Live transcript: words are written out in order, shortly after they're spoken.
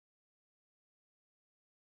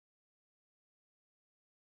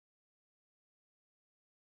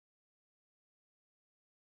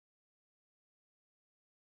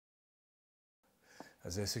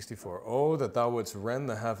Isaiah 64. Oh, that thou wouldst rend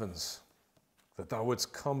the heavens, that thou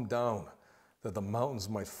wouldst come down, that the mountains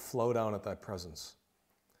might flow down at thy presence.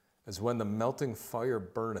 As when the melting fire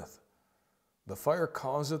burneth, the fire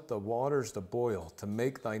causeth the waters to boil, to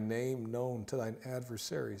make thy name known to thine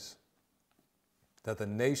adversaries, that the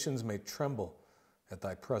nations may tremble at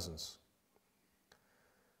thy presence.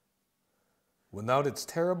 When thou didst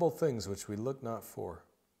terrible things which we looked not for,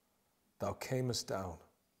 thou camest down.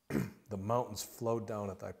 The mountains flowed down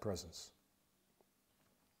at thy presence.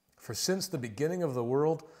 For since the beginning of the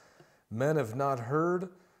world, men have not heard,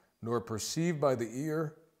 nor perceived by the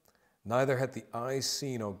ear, neither hath the eye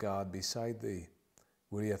seen, O God, beside thee,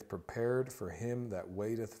 what he hath prepared for him that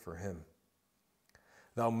waiteth for him.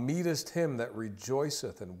 Thou meetest him that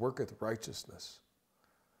rejoiceth and worketh righteousness,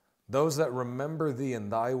 those that remember thee in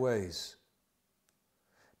thy ways.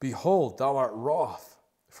 Behold, thou art wroth,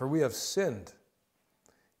 for we have sinned.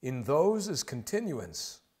 In those is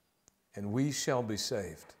continuance, and we shall be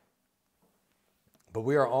saved. But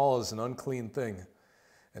we are all as an unclean thing,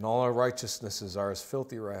 and all our righteousnesses are as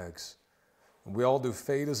filthy rags. And we all do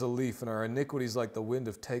fade as a leaf, and our iniquities like the wind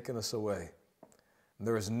have taken us away. And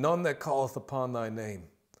there is none that calleth upon thy name,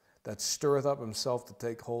 that stirreth up himself to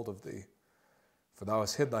take hold of thee. For thou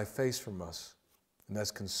hast hid thy face from us, and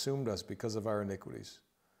hast consumed us because of our iniquities.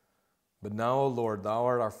 But now, O Lord, thou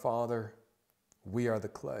art our Father, we are the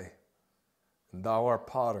clay, and thou art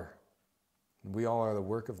potter, and we all are the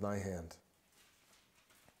work of thy hand.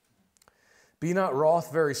 Be not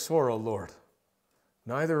wroth very sore, O Lord,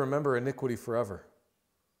 neither remember iniquity forever.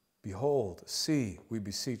 Behold, see, we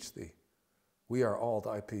beseech thee, we are all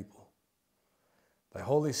thy people. Thy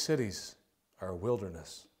holy cities are a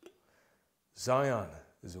wilderness. Zion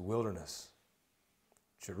is a wilderness.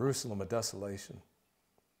 Jerusalem a desolation.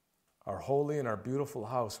 Our holy and our beautiful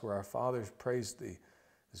house where our fathers praised thee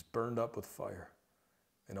is burned up with fire,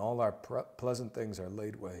 and all our pleasant things are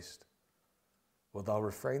laid waste. Wilt thou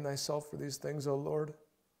refrain thyself for these things, O Lord?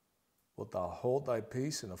 Wilt thou hold thy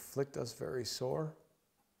peace and afflict us very sore?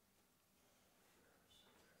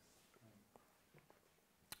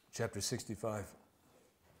 Chapter 65.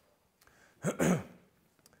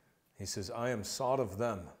 He says, I am sought of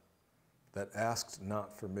them that asked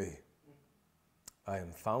not for me. I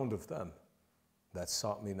am found of them that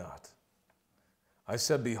sought me not. I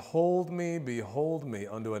said, behold me,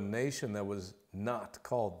 unto a nation that was not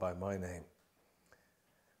called by my name.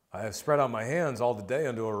 I have spread out my hands all the day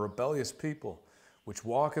unto a rebellious people, which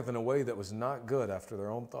walketh in a way that was not good after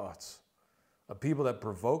their own thoughts. A people that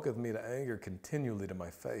provoketh me to anger continually to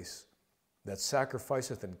my face, that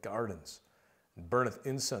sacrificeth in gardens, and burneth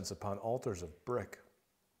incense upon altars of brick,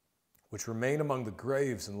 which remain among the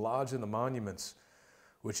graves and lodge in the monuments,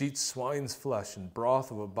 which eat swine's flesh, and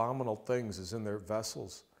broth of abominable things is in their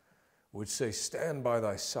vessels, which say, stand by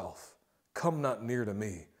thyself, come not near to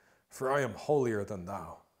me, for I am holier than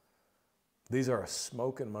thou. These are a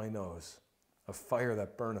smoke in my nose, a fire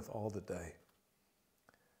that burneth all the day.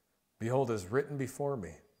 Behold, as written before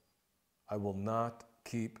me, I will not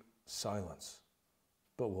keep silence,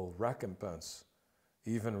 but will recompense,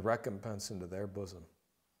 even recompense into their bosom.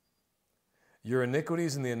 Your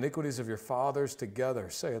iniquities and the iniquities of your fathers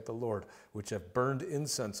together, saith the Lord, which have burned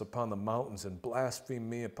incense upon the mountains and blasphemed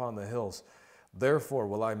me upon the hills. Therefore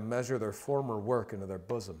will I measure their former work into their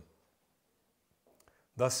bosom.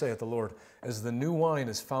 Thus saith the Lord, as the new wine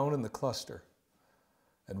is found in the cluster,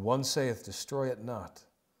 and one saith, destroy it not,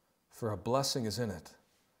 for a blessing is in it,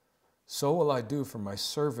 so will I do for my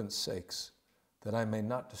servants' sakes, that I may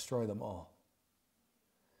not destroy them all.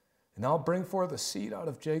 And I'll bring forth a seed out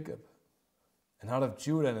of Jacob, and out of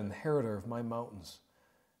Judah an inheritor of my mountains,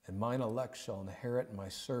 and mine elect shall inherit, and my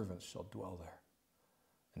servants shall dwell there.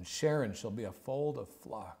 And Sharon shall be a fold of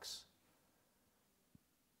flocks,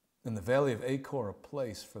 in the valley of Achor a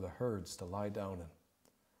place for the herds to lie down in,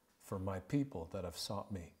 for my people that have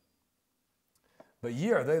sought me. But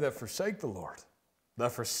ye are they that forsake the Lord,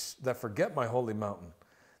 that forget my holy mountain,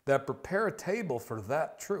 that prepare a table for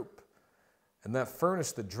that troop, and that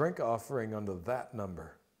furnish the drink offering unto that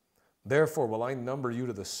number. Therefore will I number you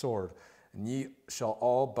to the sword, and ye shall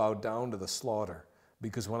all bow down to the slaughter.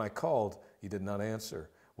 Because when I called, ye did not answer.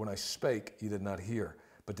 When I spake, ye did not hear,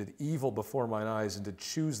 but did evil before mine eyes, and did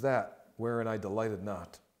choose that wherein I delighted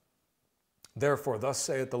not. Therefore thus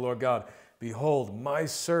saith the Lord God, behold, my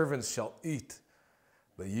servants shall eat,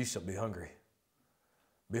 but ye shall be hungry.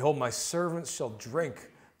 Behold, my servants shall drink,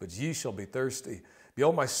 but ye shall be thirsty.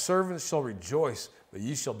 Behold, my servants shall rejoice, but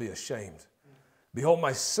ye shall be ashamed. Behold,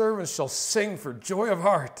 my servants shall sing for joy of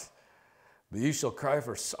heart, but ye shall cry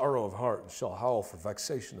for sorrow of heart, and shall howl for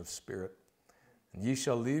vexation of spirit. And ye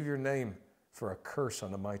shall leave your name for a curse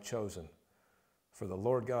unto my chosen. For the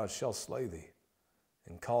Lord God shall slay thee,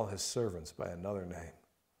 and call his servants by another name.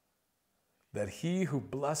 That he who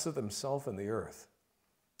blesseth himself in the earth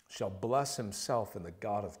shall bless himself in the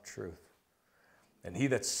God of truth. And he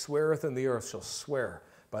that sweareth in the earth shall swear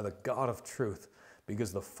by the God of truth,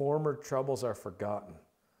 because the former troubles are forgotten,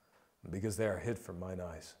 and because they are hid from mine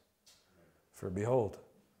eyes. For behold,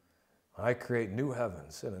 I create new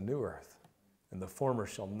heavens and a new earth, and the former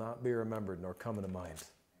shall not be remembered nor come into mind.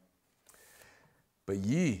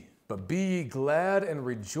 But be ye glad and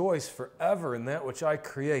rejoice forever in that which I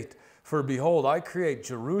create. For behold, I create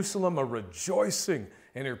Jerusalem a rejoicing,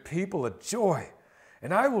 and her people a joy.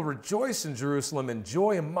 And I will rejoice in Jerusalem, and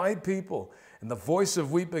joy in my people. And the voice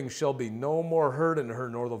of weeping shall be no more heard in her,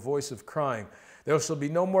 nor the voice of crying. There shall be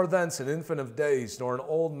no more thence an infant of days, nor an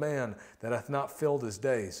old man that hath not filled his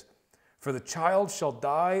days. For the child shall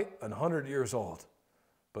die 100 years old,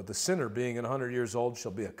 but the sinner being 100 years old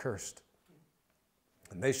shall be accursed.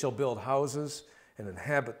 And they shall build houses and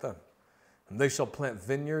inhabit them, and they shall plant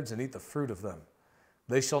vineyards and eat the fruit of them.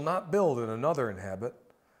 They shall not build and another inhabit.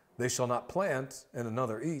 They shall not plant and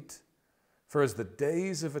another eat. For as the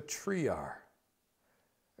days of a tree are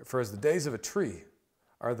the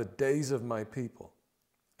days of my people,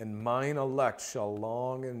 and mine elect shall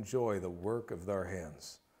long enjoy the work of their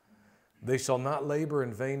hands. They shall not labor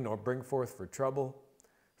in vain, nor bring forth for trouble,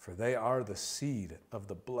 for they are the seed of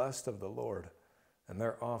the blessed of the Lord, and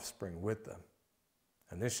their offspring with them.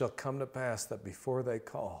 And it shall come to pass that before they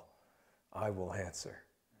call, I will answer.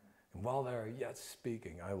 And while they are yet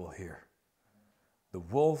speaking, I will hear. The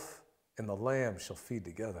wolf and the lamb shall feed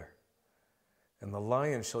together, and the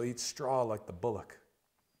lion shall eat straw like the bullock,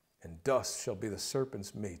 and dust shall be the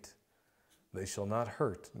serpent's meat. They shall not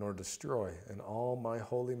hurt nor destroy in all my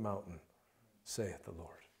holy mountain, saith the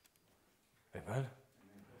Lord. Amen?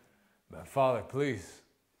 Amen. Father, please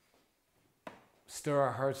stir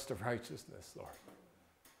our hearts to righteousness, Lord.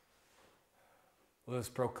 Let us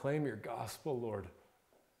proclaim your gospel, Lord,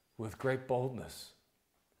 with great boldness,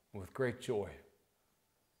 with great joy,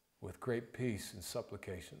 with great peace and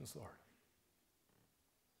supplications, Lord.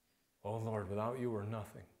 Oh, Lord, without you we're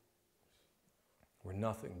nothing. We're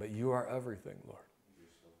nothing, but you are everything, Lord.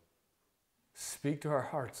 Speak to our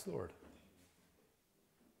hearts, Lord.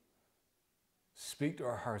 Speak to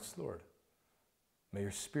our hearts, Lord. May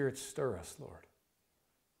your Spirit stir us, Lord.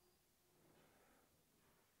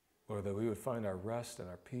 Lord, that we would find our rest and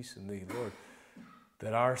our peace in thee, Lord.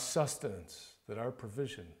 That our sustenance, that our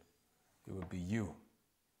provision, it would be you.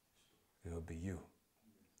 It would be you.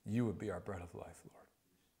 You would be our bread of life, Lord.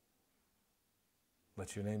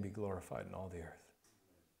 Let your name be glorified in all the earth.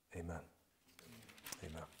 Amen.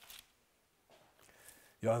 Amen.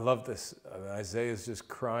 I love this. Isaiah is just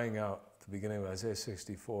crying out at the beginning of Isaiah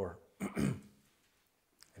 64. And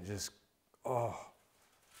just,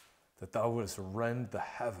 that thou wouldst rend the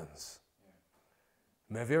heavens.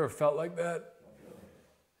 I mean, have you ever felt like that?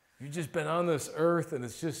 You've just been on this earth and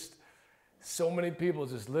it's just so many people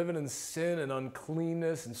just living in sin and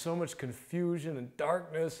uncleanness and so much confusion and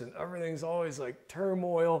darkness and everything's always like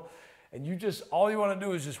turmoil. And all you want to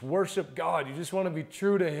do is just worship God. You just want to be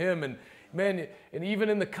true to him. And man, and even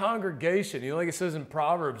in the congregation, like it says in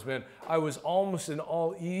Proverbs, man, I was almost in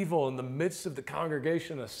all evil in the midst of the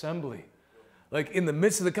congregation assembly. Like in the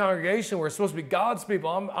midst of the congregation, we're supposed to be God's people.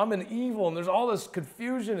 I'm in evil, and there's all this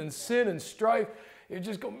confusion and sin and strife. You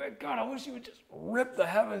just go, man, God, I wish you would just rip the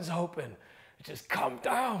heavens open. Just come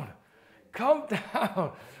down. Come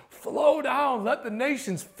down. Flow down. Let the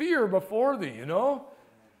nations fear before thee,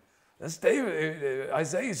 That's David.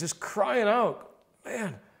 Isaiah is just crying out,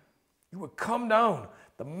 man, you would come down.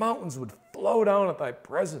 The mountains would flow down at thy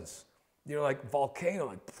presence. Like volcano,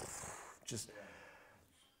 like just.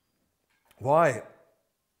 Why?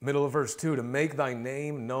 Middle of verse 2, to make thy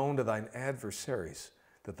name known to thine adversaries,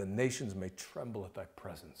 that the nations may tremble at thy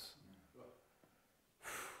presence.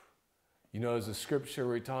 There's a scripture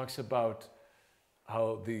where he talks about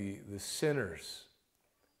how the sinners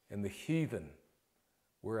and the heathen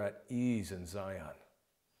were at ease in Zion,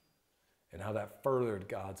 and how that furthered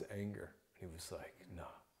God's anger. He was like, no.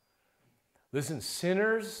 Listen,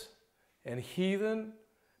 sinners and heathen,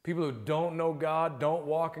 people who don't know God, don't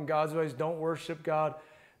walk in God's ways, don't worship God,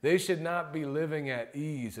 they should not be living at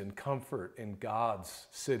ease and comfort in God's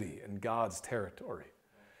city and God's territory.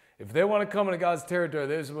 If they want to come into God's territory,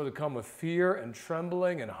 they're supposed to come with fear and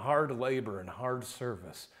trembling and hard labor and hard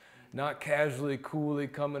service. Not casually, coolly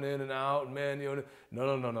coming in and out, and man,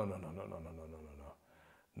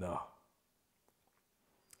 no.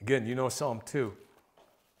 Again, Psalm 2.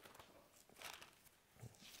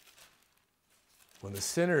 When the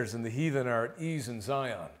sinners and the heathen are at ease in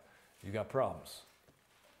Zion, you got problems.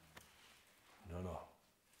 No.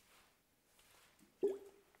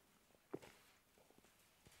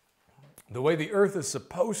 The way the earth is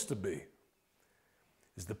supposed to be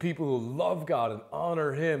is the people who love God and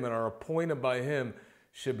honor Him and are appointed by Him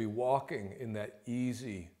should be walking in that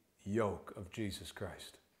easy yoke of Jesus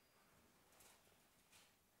Christ.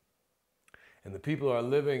 And the people who are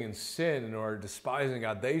living in sin and who are despising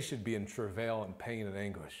God, they should be in travail and pain and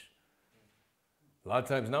anguish. A lot of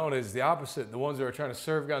times nowadays it's the opposite. The ones that are trying to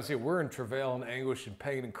serve God and say, we're in travail and anguish and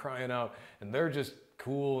pain and crying out, and they're just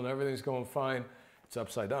cool and everything's going fine. It's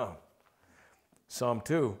upside down. Psalm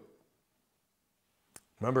 2.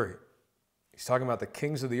 Remember, he's talking about the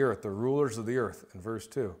kings of the earth, the rulers of the earth in verse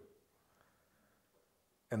 2.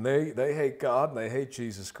 And they hate God and they hate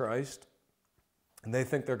Jesus Christ. And they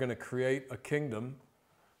think they're going to create a kingdom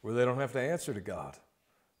where they don't have to answer to God.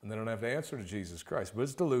 And they don't have to answer to Jesus Christ. But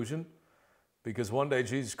it's delusion, because one day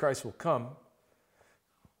Jesus Christ will come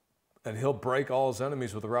and He'll break all His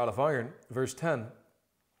enemies with a rod of iron. Verse 10.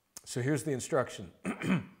 So here's the instruction.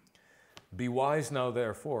 Be wise now,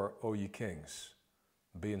 therefore, O ye kings.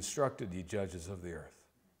 Be instructed, ye judges of the earth.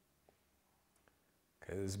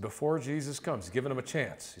 Okay, this is before Jesus comes. He's giving them a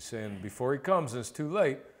chance. He's saying before He comes and it's too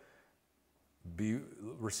late,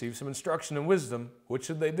 receive some instruction and wisdom. What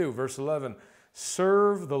should they do? Verse 11,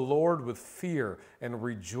 serve the Lord with fear and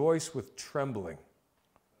rejoice with trembling.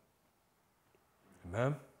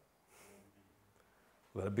 Amen?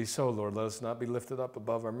 Let it be so, Lord. Let us not be lifted up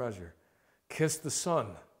above our measure. Kiss the Son.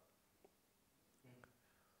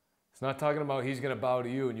 It's not talking about He's going to bow to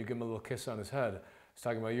you and you give Him a little kiss on His head. It's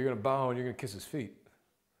talking about you're going to bow and you're going to kiss His feet.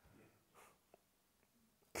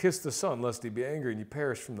 Kiss the Son, lest He be angry and you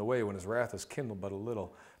perish from the way when His wrath is kindled but a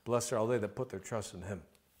little. Blessed are all they that put their trust in Him.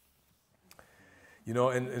 You know,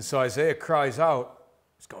 and so Isaiah cries out,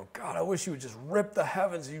 he's going, God, I wish You would just rip the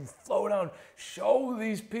heavens, You flow down, show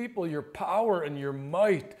these people Your power and Your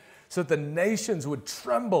might, so that the nations would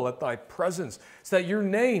tremble at Thy presence, so that Your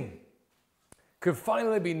name could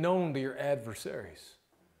finally be known to Your adversaries.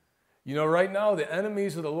 You know, right now, the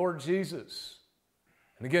enemies of the Lord Jesus,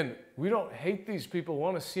 and again, we don't hate these people, we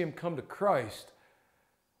want to see them come to Christ,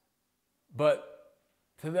 but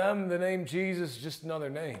to them, the name Jesus is just another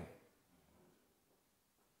name.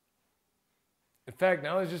 In fact,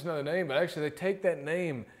 not only is it just another name, but actually they take that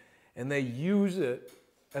name and they use it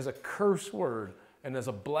as a curse word and as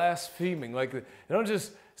a blaspheming. Like, not only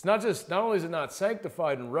is it not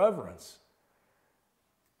sanctified in reverence,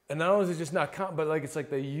 and not only is it just not, but like it's like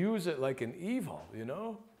they use it like an evil, you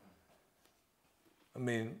know? I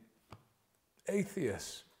mean,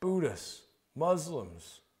 atheists, Buddhists,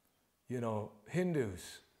 Muslims, you know,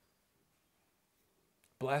 Hindus,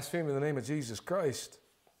 blaspheming the name of Jesus Christ.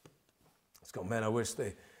 Let's go, man, I wish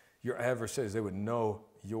your adversaries, they would know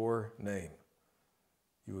Your name.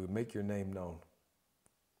 You would make Your name known.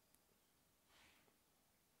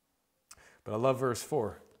 But I love verse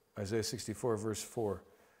 4, Isaiah 64, verse 4.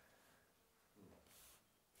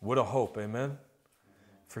 What a hope, amen?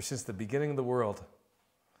 For since the beginning of the world,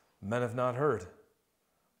 men have not heard,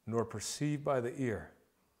 nor perceived by the ear,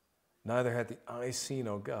 neither hath the eye seen,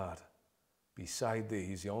 O God, beside Thee.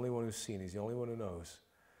 He's the only one who's seen. He's the only one who knows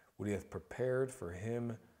what He hath prepared for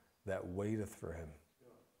him that waiteth for Him.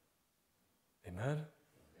 Amen?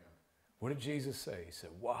 What did Jesus say? He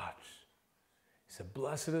said, watch. He said,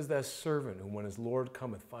 blessed is that servant who when his Lord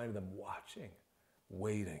cometh findeth them watching,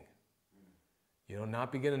 waiting. You know,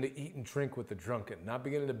 not beginning to eat and drink with the drunken, not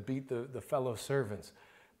beginning to beat the fellow servants,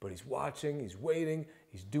 but he's watching, he's waiting,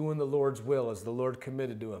 he's doing the Lord's will as the Lord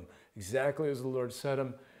committed to him. Exactly as the Lord said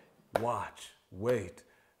him. Watch, wait.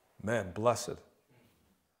 Man, blessed.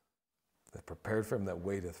 That prepared for him that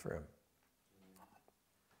waiteth for Him.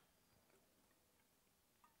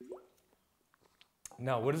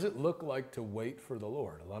 Now, what does it look like to wait for the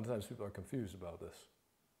Lord? A lot of times people are confused about this.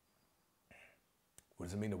 What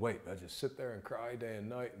does it mean to wait? I just sit there and cry day and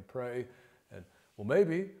night and pray. And well,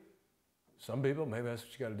 maybe, some people, maybe that's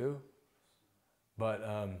what you got to do. But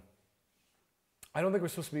I don't think we're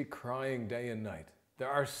supposed to be crying day and night. There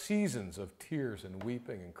are seasons of tears and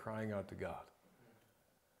weeping and crying out to God.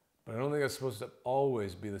 But I don't think that's supposed to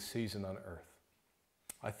always be the season on earth.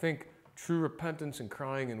 I think true repentance and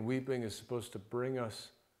crying and weeping is supposed to bring us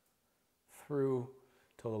through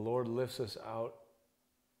till the Lord lifts us out,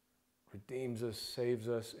 redeems us, saves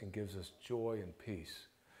us, and gives us joy and peace.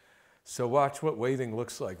 So watch what waiting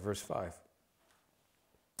looks like. Verse 5.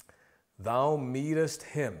 Thou meetest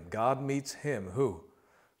him, God meets him, who?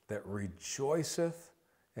 That rejoiceth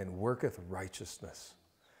and worketh righteousness.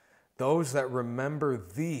 Those that remember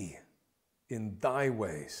Thee in thy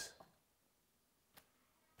ways.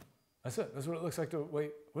 That's it. That's what it looks like to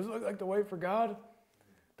wait. What does it look like to wait for God?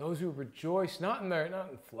 Those who rejoice, not in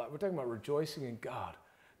flesh. We're talking about rejoicing in God.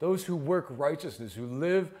 Those who work righteousness,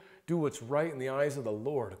 who do what's right in the eyes of the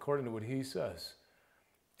Lord, according to what he says.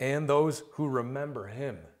 And those who remember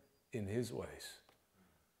him in his ways.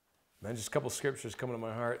 Man, just a couple scriptures coming to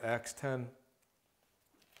my heart. Acts 10.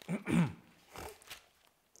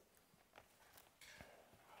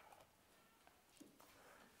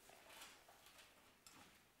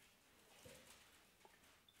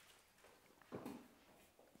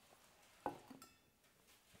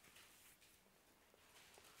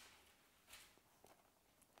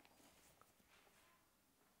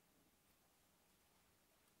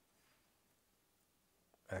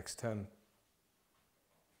 Acts 10,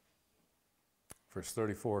 verse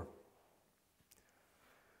 34.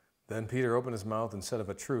 Then Peter opened his mouth and said, of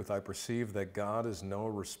a truth, I perceive that God is no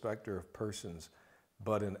respecter of persons,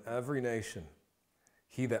 but in every nation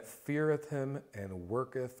he that feareth him and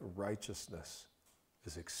worketh righteousness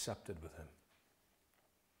is accepted with him.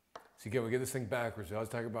 So again, we get this thing backwards. I was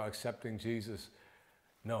talking about accepting Jesus.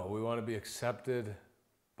 No, we want to be accepted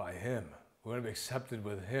by him. We want to be accepted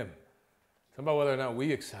with him. It's not about whether or not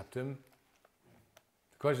we accept him.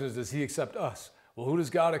 The question is, does he accept us? Well, who does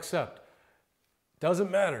God accept?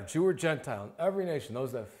 Doesn't matter, Jew or Gentile, in every nation,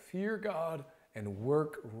 those that fear God and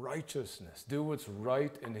work righteousness, do what's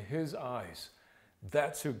right in his eyes,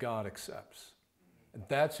 that's who God accepts. And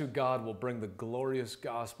that's who God will bring the glorious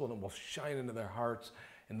gospel and it will shine into their hearts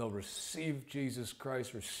and they'll receive Jesus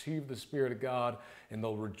Christ, receive the Spirit of God, and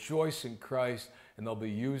they'll rejoice in Christ and they'll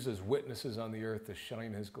be used as witnesses on the earth to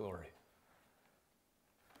shine his glory.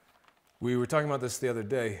 We were talking about this the other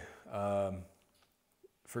day, 1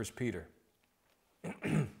 Peter. Go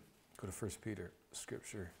to 1 Peter,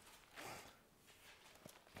 scripture.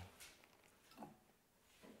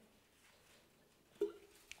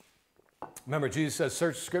 Remember, Jesus says,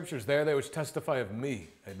 search scriptures there, they which testify of me.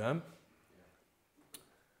 Amen?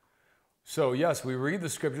 So yes, we read the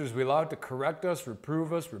scriptures, we allow it to correct us,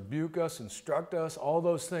 reprove us, rebuke us, instruct us, all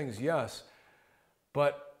those things, yes.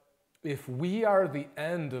 But if we are the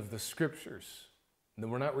end of the scriptures, then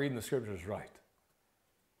we're not reading the scriptures right.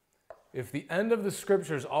 If the end of the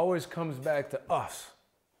scriptures always comes back to us,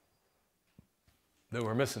 then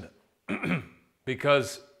we're missing it.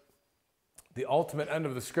 Because the ultimate end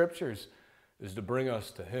of the scriptures is to bring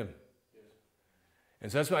us to him.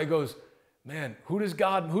 And so that's why he goes, man, who's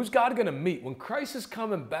God going to meet? When Christ is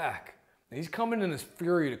coming back, and he's coming in his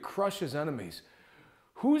fury to crush his enemies,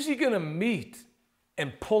 who's he going to meet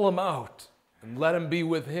and pull him out and let him be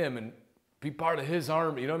with him and be part of his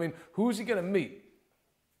army? You know what I mean? Who's he going to meet?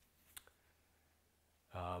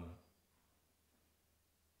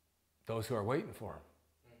 Those who are waiting for him.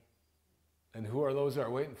 And who are those who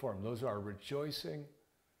are waiting for him? Those who are rejoicing,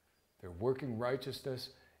 they're working righteousness,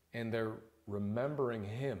 and they're remembering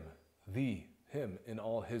him, him in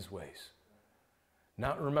all his ways.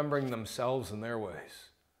 Not remembering themselves and their ways.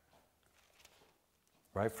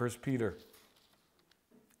 Right? 1 Peter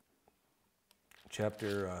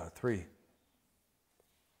chapter 3.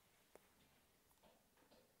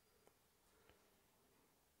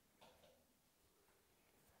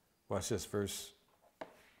 Watch this, verse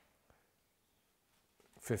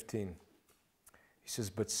 15. He says,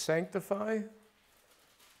 but sanctify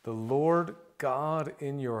the Lord God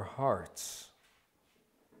in your hearts.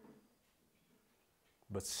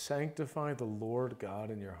 But sanctify the Lord God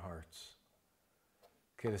in your hearts.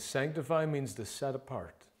 Okay, to sanctify means to set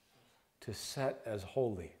apart, to set as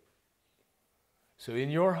holy. So in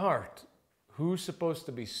your heart, who's supposed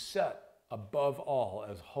to be set above all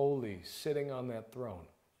as holy, sitting on that throne?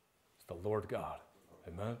 It's the Lord God.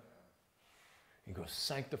 Amen? He goes,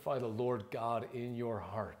 sanctify the Lord God in your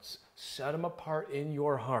hearts. Set him apart in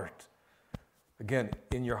your heart. Again,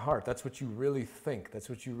 in your heart. That's what you really think. That's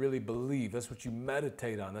what you really believe. That's what you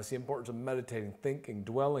meditate on. That's the importance of meditating, thinking,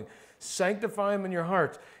 dwelling. Sanctify him in your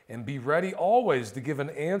heart and be ready always to give an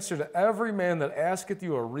answer to every man that asketh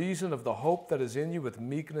you a reason of the hope that is in you with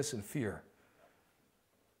meekness and fear.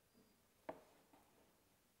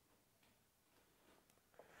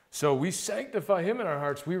 So we sanctify him in our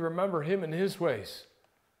hearts. We remember him in his ways.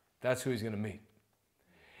 That's who he's going to meet.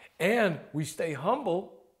 And we stay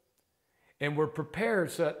humble and we're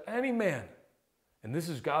prepared so that any man, and this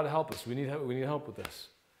is God to help us. We need help with this.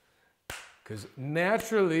 Because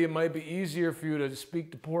naturally it might be easier for you to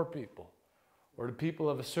speak to poor people or to people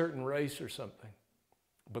of a certain race or something.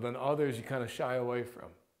 But then others you kind of shy away from.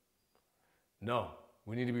 No,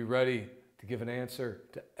 we need to be ready to give an answer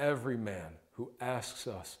to every man who asks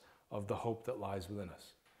us of the hope that lies within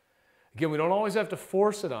us. Again, we don't always have to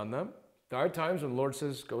force it on them. There are times when the Lord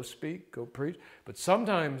says, go speak, go preach. But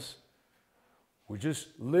sometimes we're just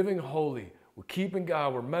living holy. We're keeping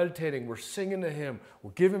God. We're meditating. We're singing to Him.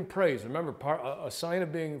 We're giving praise. Remember, a sign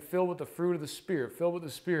of being filled with the fruit of the Spirit, filled with the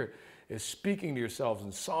Spirit, is speaking to yourselves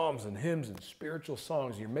in psalms and hymns and spiritual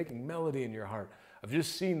songs. You're making melody in your heart. I've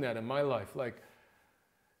just seen that in my life. Like,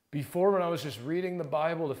 before, when I was just reading the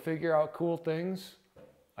Bible to figure out cool things,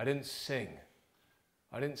 I didn't sing.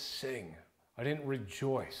 I didn't sing. I didn't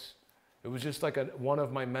rejoice. It was just like one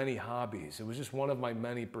of my many hobbies. It was just one of my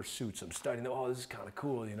many pursuits. I'm studying, oh, this is kind of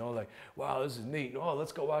cool, you know, like, wow, this is neat. Oh,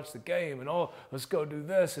 let's go watch the game, and oh, let's go do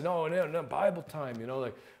this, and oh, and then Bible time, you know,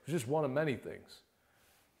 like, it was just one of many things.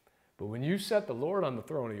 But when you set the Lord on the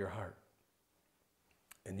throne of your heart,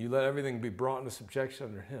 and you let everything be brought into subjection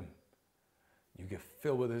under Him, you get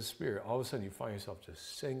filled with His Spirit, all of a sudden you find yourself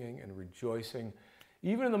just singing and rejoicing,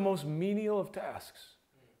 even in the most menial of tasks,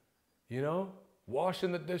 you know,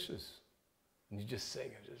 washing the dishes. And you just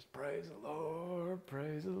sing and just praise the Lord,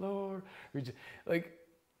 praise the Lord. Like,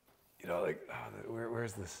 you know, like, oh,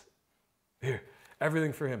 where's this? Here,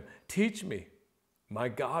 everything for Him. Teach me, my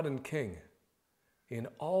God and King, in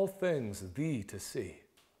all things Thee to see.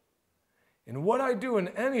 In what I do in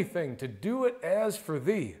anything, to do it as for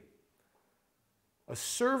Thee. A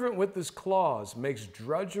servant with this clause makes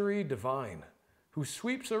drudgery divine, who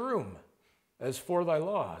sweeps a room as for Thy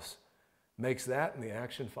laws, makes that in the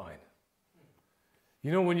action fine.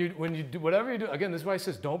 You know, when you do whatever you do, again, this is why it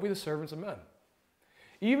says, don't be the servants of men.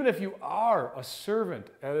 Even if you are a servant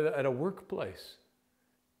at a workplace,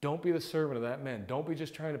 don't be the servant of that man. Don't be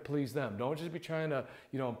just trying to please them. Don't just be trying to,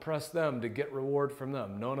 you know, impress them to get reward from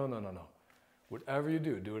them. No, no, no, no, no. Whatever you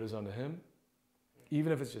do, do it as unto Him.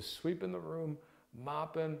 Even if it's just sweeping the room,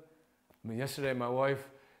 mopping. I mean, yesterday my wife,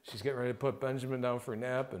 she's getting ready to put Benjamin down for a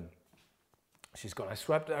nap, and she's going, I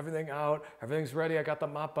swept everything out. Everything's ready. I got the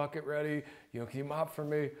mop bucket ready. You know, can you mop for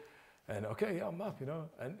me? And okay, yeah, I'll mop, you know.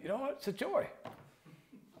 And you know what? It's a joy.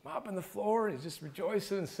 Mopping the floor, and he's just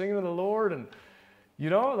rejoicing and singing to the Lord. And, you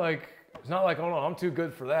know, like, it's not like, oh no, I'm too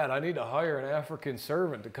good for that. I need to hire an African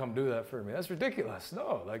servant to come do that for me. That's ridiculous.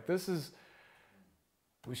 No, like,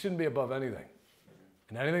 we shouldn't be above anything.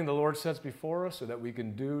 And anything the Lord sets before us so that we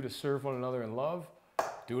can do to serve one another in love,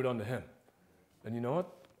 do it unto Him. And you know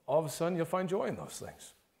what? All of a sudden you'll find joy in those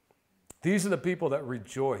things. These are the people that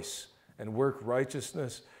rejoice and work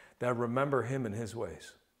righteousness, that remember Him and His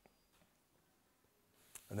ways.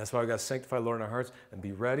 And that's why we've got to sanctify the Lord in our hearts and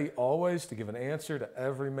be ready always to give an answer to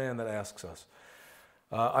every man that asks us.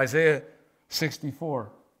 Isaiah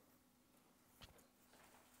 64.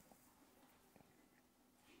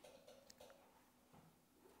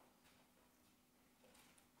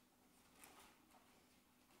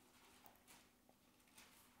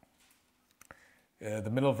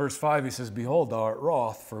 The middle of verse 5, he says, behold, thou art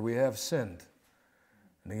wroth, for we have sinned.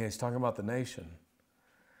 And again, he's talking about the nation.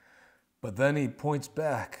 But then he points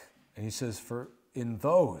back and he says, for in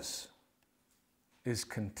those is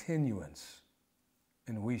continuance,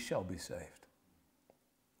 and we shall be saved.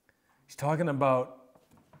 He's talking about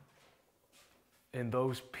in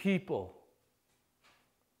those people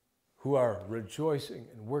who are rejoicing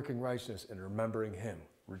and working righteousness and remembering Him.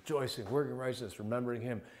 Rejoicing, working righteousness, remembering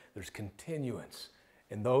Him. There's continuance.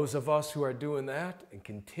 And those of us who are doing that and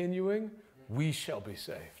continuing, we shall be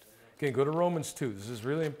saved. Okay, go to Romans 2. This is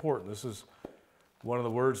really important. This is one of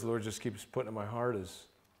the words the Lord just keeps putting in my heart, is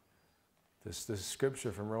this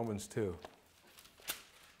scripture from Romans 2.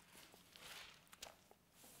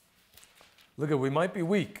 Look, we might be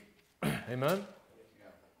weak. Amen?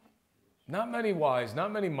 Not many wise,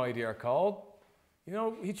 not many mighty are called. You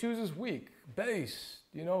know, He chooses weak, base,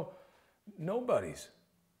 you know, nobodies.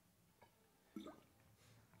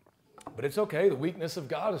 But it's okay. The weakness of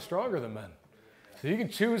God is stronger than men. So He can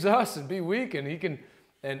choose us and be weak, and He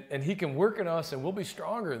can work in us, and we'll be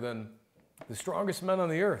stronger than the strongest men on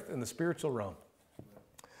the earth in the spiritual realm.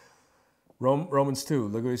 Romans 2,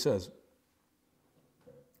 look what he says.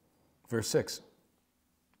 Verse 6.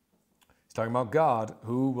 He's talking about God,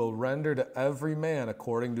 who will render to every man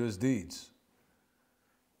according to his deeds.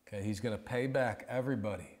 Okay, He's going to pay back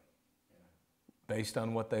everybody based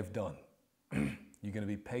on what they've done. You're going to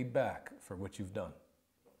be paid back for what you've done.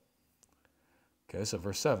 Okay, so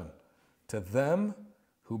verse 7. To them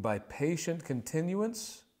who by patient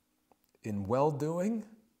continuance in well-doing,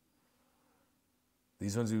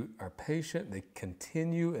 these ones who are patient, they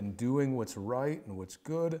continue in doing what's right and what's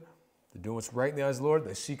good. They're doing what's right in the eyes of the Lord.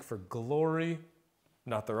 They seek for glory,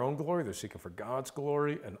 not their own glory. They're seeking for God's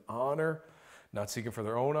glory and honor. Not seeking for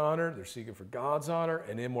their own honor. They're seeking for God's honor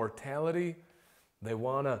and immortality. They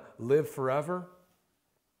want to live forever.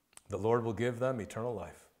 the Lord will give them eternal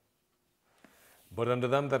life. But unto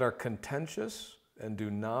them that are contentious and do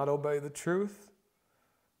not obey the truth,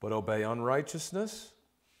 but obey unrighteousness,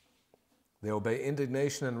 they obey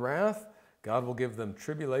indignation and wrath, God will give them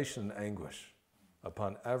tribulation and anguish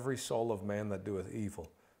upon every soul of man that doeth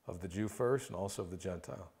evil, of the Jew first and also of the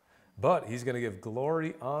Gentile. But he's going to give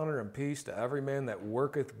glory, honor, and peace to every man that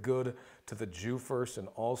worketh good, to the Jew first and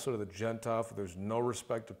also to the Gentile, for there's no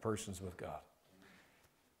respect of persons with God.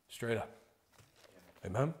 Straight up.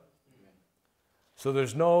 Amen? So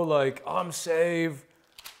there's no like, I'm saved,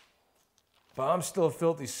 but I'm still a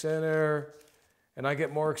filthy sinner, and I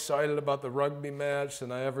get more excited about the rugby match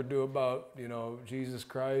than I ever do about, Jesus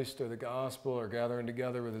Christ or the gospel or gathering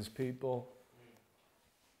together with his people.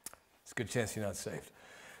 It's a good chance you're not saved.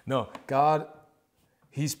 No, God,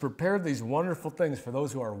 he's prepared these wonderful things for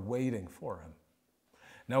those who are waiting for him.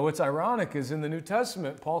 Now, what's ironic is in the New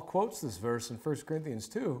Testament, Paul quotes this verse in 1 Corinthians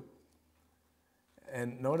 2,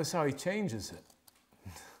 and notice how he changes it.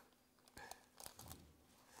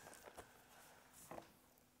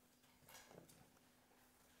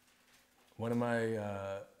 One of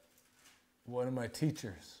my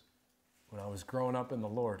teachers, when I was growing up in the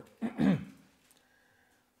Lord,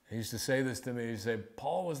 he used to say this to me. He'd say,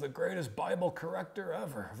 Paul was the greatest Bible corrector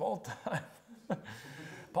ever of all time.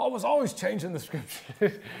 Paul was always changing the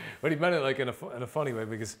scripture. But he meant it like in a funny way,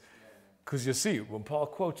 because you see, when Paul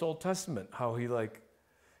quotes Old Testament, how he like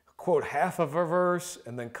quote half of a verse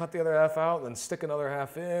and then cut the other half out and then stick another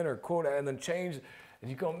half in, or quote and then change. And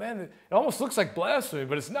you go, man, it almost looks like blasphemy,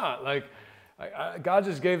 but it's not. Like, God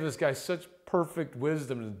just gave this guy such perfect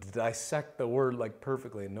wisdom to dissect the word like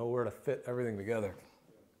perfectly and know where to fit everything together.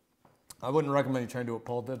 I wouldn't recommend you try and do what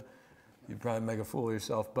Paul did. You'd probably make a fool of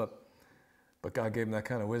yourself, but God gave him that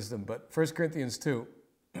kind of wisdom. But 1 Corinthians 2,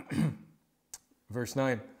 verse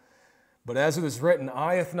 9, but as it is written,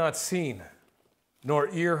 eye hath not seen, nor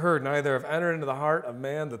ear heard, neither have entered into the heart of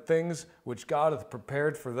man the things which God hath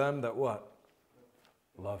prepared for them that what?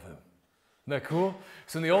 Love him. Isn't that cool?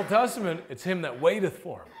 So in the Old Testament, it's him that waiteth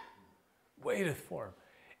for him. Waiteth for him.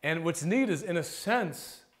 And what's neat is, in a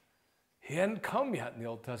sense, he hadn't come yet in the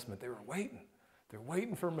Old Testament. They were waiting. They're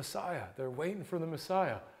waiting for Messiah. They're waiting for the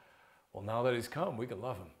Messiah. Well, now that he's come, we can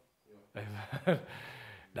love him. Yeah.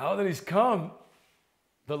 Now that he's come,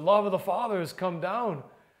 the love of the Father has come down.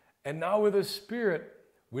 And now with his Spirit,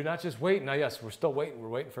 we're not just waiting. Now, yes, we're still waiting. We're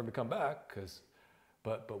waiting for him to come back,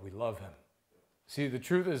 but we love him. See, the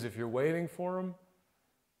truth is, if you're waiting for him,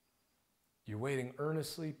 you're waiting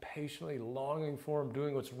earnestly, patiently, longing for him,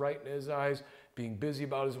 doing what's right in his eyes, being busy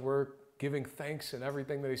about his work, giving thanks in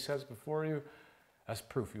everything that he says before you, that's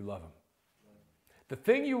proof you love him. The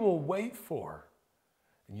thing you will wait for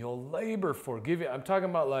and you'll labor for, I'm talking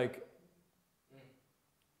about like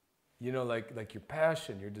your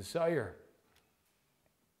passion, your desire.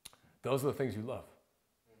 Those are the things you love.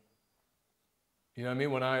 You know what I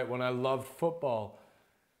mean? When I loved football,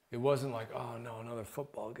 it wasn't like, oh no, another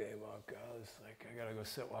football game. Oh God, it's like I gotta go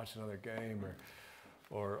watch another game,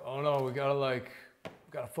 or oh no, we got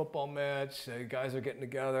a football match. Guys are getting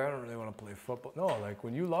together. I don't really want to play football. No, like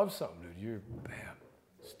when you love something, dude, you're bam,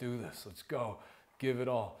 let's do this. Let's go, give it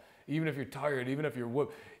all. Even if you're tired, even if you're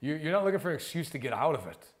whooped, you're not looking for an excuse to get out of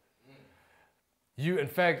it. In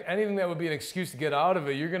fact, anything that would be an excuse to get out of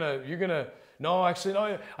it, you're gonna. No, actually,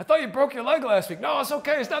 no. I thought you broke your leg last week. No, it's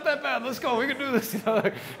okay. It's not that bad. Let's go. We can do this.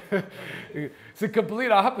 It's the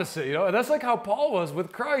complete opposite, And that's like how Paul was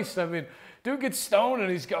with Christ. I mean, dude gets stoned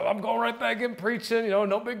and I'm going right back in preaching.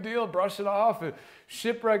 No big deal. Brush it off. And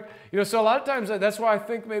shipwreck. So a lot of times that's why I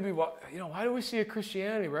think maybe, why do we see a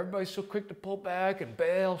Christianity where everybody's so quick to pull back and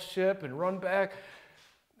bail ship and run back?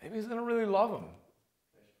 Maybe they don't really love him.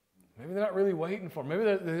 Maybe they're not really waiting for him. Maybe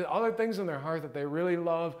there's other things in their heart that they really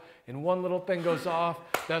love, and one little thing goes off,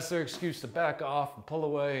 that's their excuse to back off and pull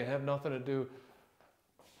away and have nothing to do.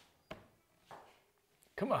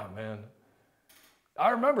 Come on, man. I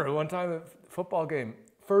remember one time at a football game,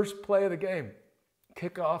 first play of the game,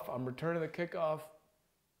 kickoff, I'm returning the kickoff,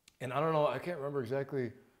 and I don't know, I can't remember exactly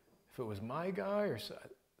if it was my guy or it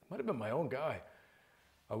might have been my own guy.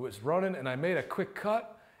 I was running, and I made a quick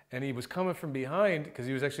cut, and he was coming from behind because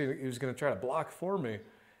he was going to try to block for me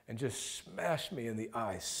and just smashed me in the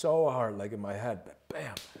eye so hard, like in my head.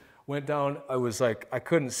 Bam. Went down. I was like, I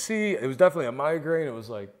couldn't see. It was definitely a migraine. It was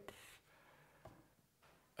like,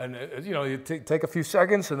 and you take a few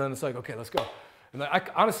seconds and then it's like, okay, let's go. And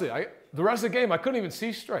honestly, the rest of the game, I couldn't even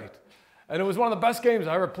see straight. And it was one of the best games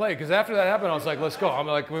I ever played because after that happened, I was like, let's go. I'm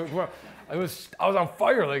like, I was on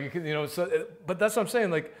fire. Like, but that's what I'm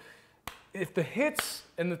saying. Like, if the hits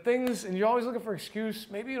and the things, and you're always looking for an excuse,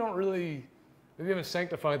 maybe Maybe you haven't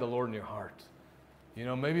sanctified the Lord in your heart. You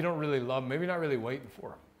know, maybe you don't really love him. Maybe you're not really waiting for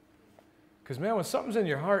him. Because, man, when something's in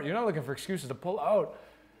your heart, you're not looking for excuses to pull out.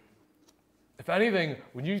 If anything,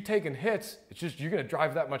 when you're taking hits, it's just you're going to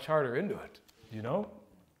drive that much harder into it, you know?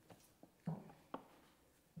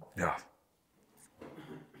 Yeah.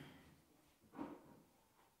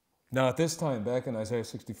 Now, at this time, back in Isaiah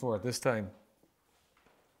 64, at this time,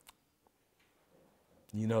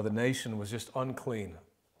 you know, the nation was just unclean.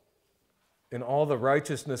 And all the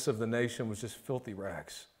righteousness of the nation was just filthy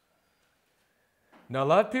rags. Now, a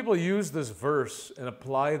lot of people use this verse and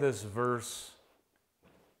apply this verse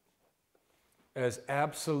as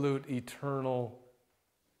absolute eternal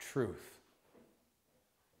truth.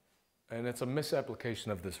 And it's a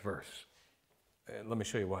misapplication of this verse. And let me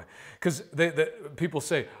show you why. Because people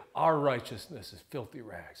say, our righteousness is filthy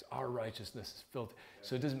rags. Our righteousness is filthy.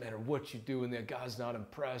 So it doesn't matter what you do in there. God's not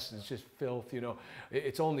impressed. It's just filth, you know.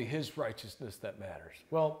 It's only his righteousness that matters.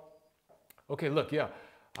 Well, okay, look, yeah.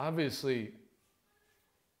 Obviously,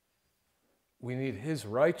 we need his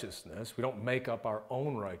righteousness. We don't make up our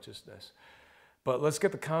own righteousness. But let's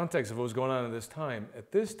get the context of what was going on at this time.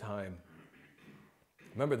 At this time,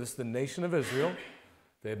 remember, this is the nation of Israel.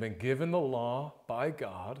 They had been given the law by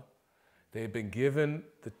God. They had been given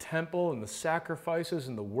the temple and the sacrifices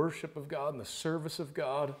and the worship of God and the service of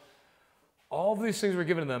God. All of these things were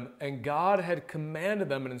given to them, and God had commanded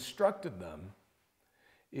them and instructed them,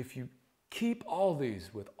 if you keep all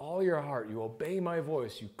these with all your heart, you obey my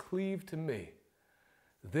voice, you cleave to me,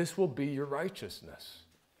 this will be your righteousness.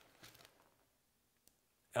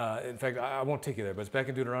 In fact, I won't take you there, but it's back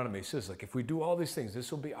in Deuteronomy. It says, like, if we do all these things,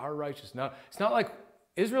 this will be our righteousness. Now, it's not like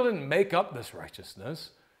Israel didn't make up this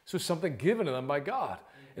righteousness. This was something given to them by God.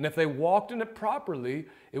 And if they walked in it properly,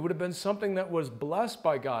 it would have been something that was blessed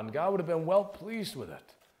by God, and God would have been well pleased with it.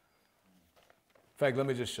 In fact, let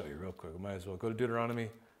me just show you real quick. We might as well go to Deuteronomy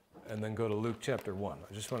and then go to Luke chapter 1.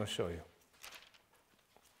 I just want to show you.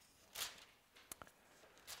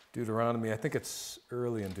 Deuteronomy, I think it's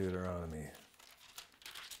early in Deuteronomy.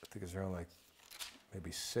 I think it's around like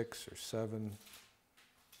maybe 6 or 7.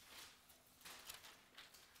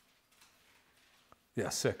 Yeah,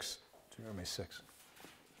 6. Deuteronomy 6.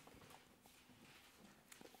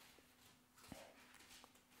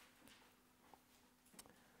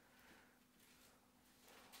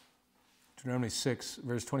 Deuteronomy 6,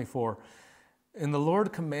 verse 24. And the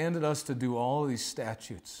Lord commanded us to do all these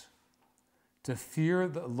statutes, to fear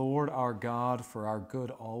the Lord our God for our good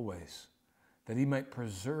always, that he might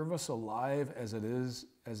preserve us alive as it is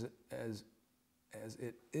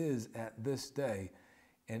at this day.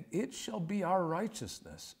 And it shall be our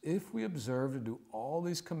righteousness if we observe to do all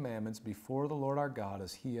these commandments before the Lord our God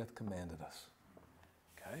as he hath commanded us.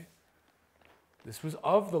 Okay? This was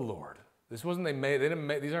of the Lord. This wasn't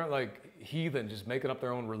these aren't like heathen just making up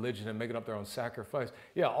their own religion and making up their own sacrifice.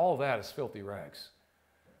 Yeah, all that is filthy rags.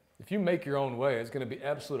 If you make your own way, it's going to be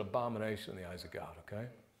absolute abomination in the eyes of God, okay?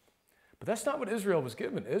 But that's not what Israel was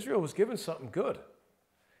given. Israel was given something good.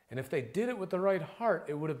 And if they did it with the right heart,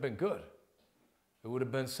 it would have been good. It would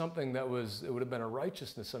have been something it would have been a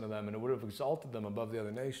righteousness unto them, and it would have exalted them above the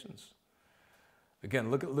other nations.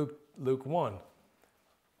 Again, look at Luke 1.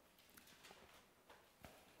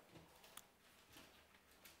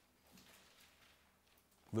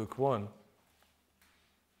 Luke 1.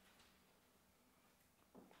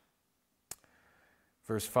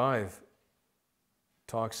 Verse 5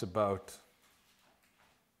 talks about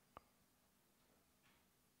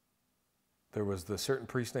there was the certain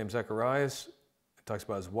priest named Zacharias. It talks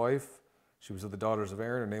about his wife. She was of the daughters of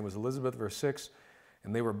Aaron. Her name was Elizabeth, verse 6.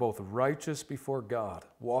 And they were both righteous before God,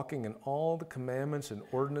 walking in all the commandments and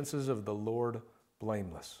ordinances of the Lord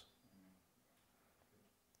blameless.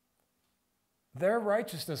 Their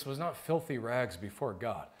righteousness was not filthy rags before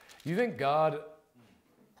God. You think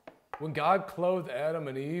when God clothed Adam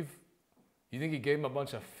and Eve, you think he gave them a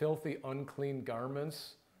bunch of filthy, unclean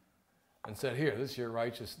garments and said, here, this is your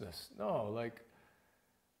righteousness? No,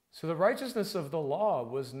 so the righteousness of the law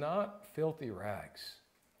was not filthy rags.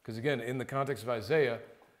 Because again, in the context of Isaiah,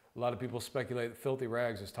 a lot of people speculate that filthy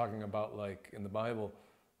rags is talking about, like in the Bible,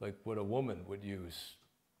 like what a woman would use,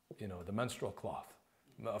 the menstrual cloth.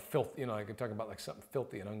 Filth, I could talk about like something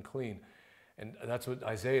filthy and unclean. And that's what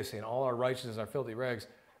Isaiah is saying. All our righteousness are filthy rags.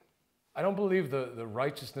 I don't believe the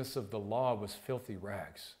righteousness of the law was filthy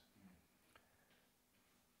rags.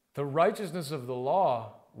 The righteousness of the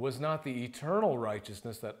law was not the eternal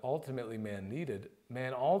righteousness that ultimately man needed.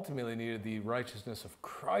 Man ultimately needed the righteousness of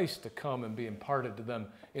Christ to come and be imparted to them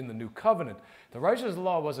in the new covenant. The righteousness of the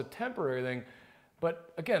law was a temporary thing,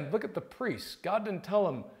 but again, look at the priests. God didn't tell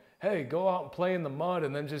them, hey, go out and play in the mud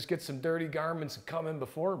and then just get some dirty garments and come in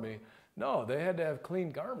before me. No, they had to have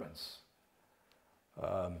clean garments.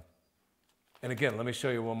 And again, let me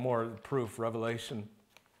show you one more proof, Revelation.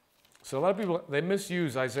 So a lot of people, they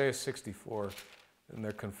misuse Isaiah 64, and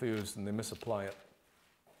they're confused, and they misapply it.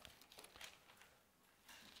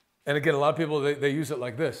 And again, a lot of people, they use it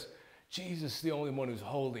like this. Jesus is the only one who's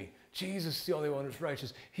holy. Jesus is the only one who's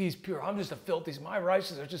righteous. He's pure. I'm just a filthy, my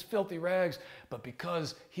righteousness are just filthy rags. But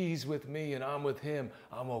because he's with me and I'm with him,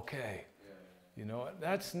 I'm okay. You know,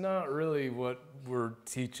 that's not really what we're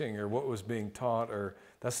teaching or what was being taught, or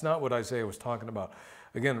that's not what Isaiah was talking about.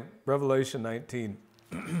 Again, Revelation 19.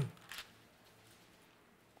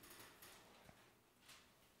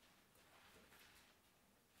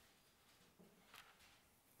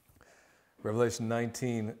 Revelation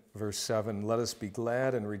 19, verse 7, let us be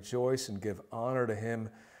glad and rejoice and give honor to him,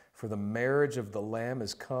 for the marriage of the Lamb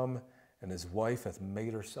is come, and his wife hath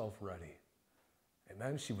made herself ready.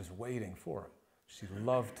 Amen? She was waiting for him. She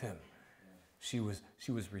loved him. She was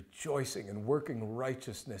rejoicing and working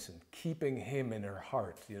righteousness and keeping him in her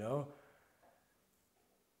heart, you know?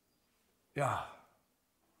 Yeah.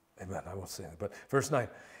 Amen. I won't say that. But verse 9,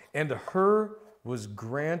 and to her was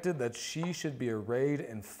granted that she should be arrayed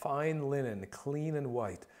in fine linen, clean and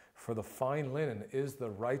white. For the fine linen is the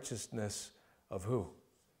righteousness of who?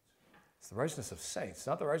 It's the righteousness of saints,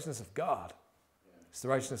 not the righteousness of God. It's the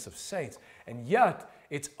righteousness of saints. And yet,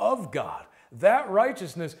 it's of God. That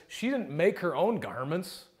righteousness, she didn't make her own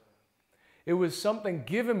garments. It was something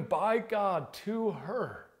given by God to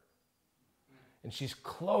her. And she's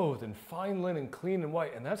clothed in fine linen, clean and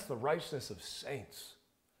white. And that's the righteousness of saints.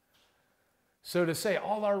 So to say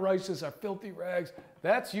all our righteousness are filthy rags,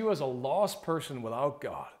 that's you as a lost person without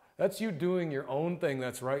God. That's you doing your own thing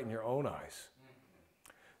that's right in your own eyes.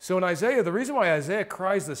 So in Isaiah, the reason why Isaiah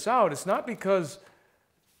cries this out, it's not because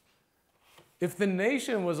if the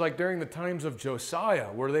nation was like during the times of Josiah,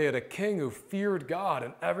 where they had a king who feared God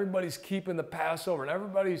and everybody's keeping the Passover and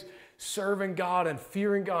everybody's serving God and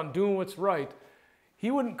fearing God and doing what's right,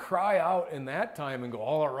 he wouldn't cry out in that time and go,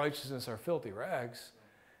 all our righteousness are filthy rags.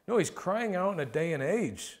 No, he's crying out in a day and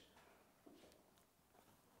age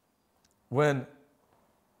when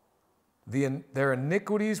their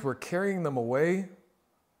iniquities were carrying them away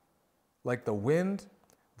like the wind.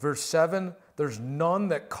 Verse 7, there's none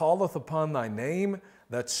that calleth upon thy name,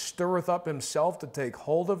 that stirreth up himself to take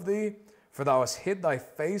hold of thee. For thou hast hid thy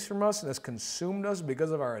face from us and hast consumed us because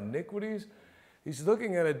of our iniquities. He's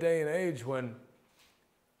looking at a day and age when,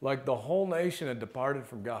 like, the whole nation had departed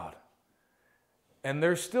from God. And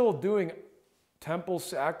they're still doing temple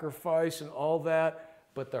sacrifice and all that,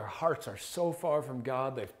 but their hearts are so far from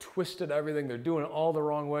God. They've twisted everything. They're doing it all the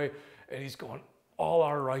wrong way. And he's going, all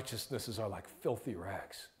our righteousnesses are like filthy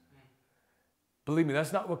rags. Believe me,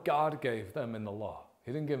 that's not what God gave them in the law.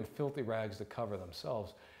 He didn't give them filthy rags to cover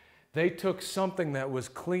themselves. They took something that was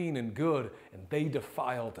clean and good, and they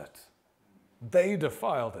defiled it. They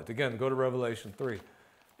defiled it. Again, go to Revelation 3.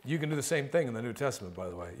 You can do the same thing in the New Testament, by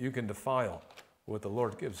the way. You can defile what the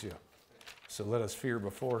Lord gives you. So let us fear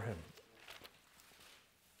before him.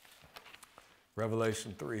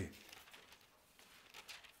 Revelation 3.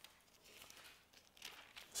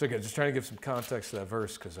 So again, just trying to give some context to that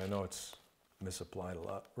verse because I know it's misapplied a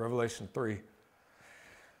lot. Revelation 3,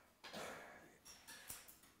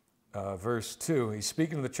 verse 2. He's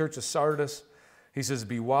speaking to the church of Sardis. He says,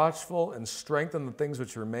 be watchful and strengthen the things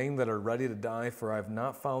which remain that are ready to die, for I have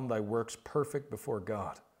not found thy works perfect before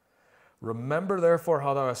God. Remember therefore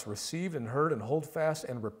how thou hast received and heard, and hold fast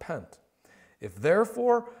and repent. If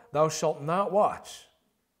therefore thou shalt not watch,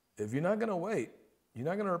 if you're not going to wait, you're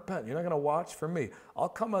not going to repent, you're not going to watch for me, I'll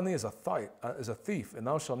come on thee as a thief, and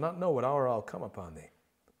thou shalt not know what hour I'll come upon thee.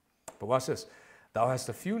 But watch this. Thou hast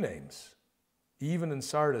a few names, even in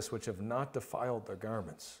Sardis, which have not defiled their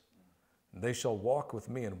garments. And they shall walk with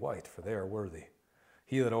me in white, for they are worthy.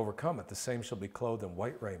 He that overcometh, the same shall be clothed in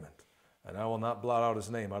white raiment. And I will not blot out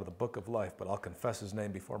his name out of the book of life, but I'll confess his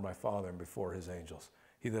name before my Father and before his angels.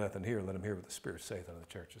 He that hath an ear, let him hear what the Spirit saith unto the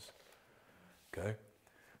churches. Okay?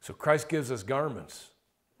 So Christ gives us garments.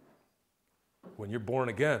 When you're born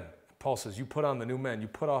again, Paul says, you put on the new man, you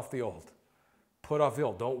put off the old. Put off the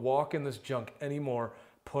old. Don't walk in this junk anymore.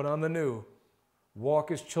 Put on the new.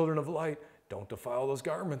 Walk as children of light. Don't defile those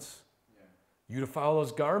garments. Yeah. You defile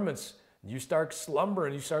those garments, you start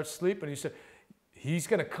slumbering, you start sleeping, you say, he's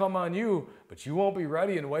going to come on you, but you won't be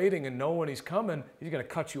ready and waiting and know when he's coming. He's going to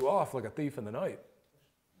cut you off like a thief in the night.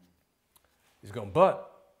 He's going, but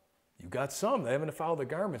you got some. They haven't defiled their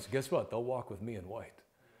garments. Guess what? They'll walk with me in white.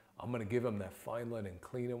 I'm going to give them that fine linen,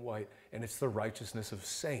 clean and white, and it's the righteousness of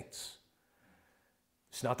saints.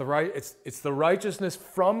 It's not the right, it's the righteousness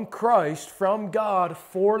from Christ, from God,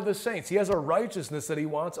 for the saints. He has a righteousness that he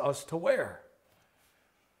wants us to wear.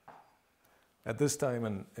 At this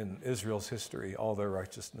time in Israel's history, all their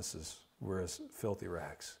righteousnesses were as filthy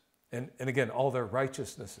rags. And again, all their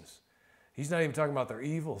righteousnesses. He's not even talking about their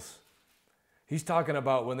evils. He's talking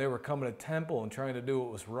about when they were coming to temple and trying to do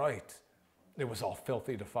what was right. It was all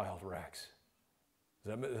filthy, defiled rags.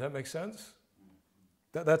 Does that make sense?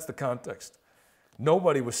 That's the context.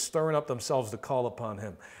 Nobody was stirring up themselves to call upon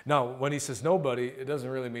him. Now, when he says nobody, it doesn't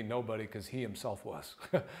really mean nobody because he himself was.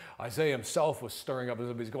 Isaiah himself was stirring up.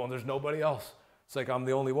 He's going, there's nobody else. It's like I'm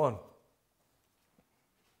the only one.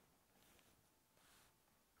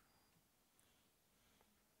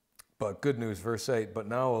 But good news, verse 8, but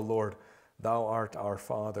now, O Lord, thou art our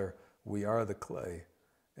Father, we are the clay,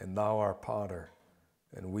 and thou art potter,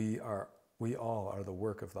 and we all are the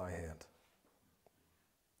work of thy hand.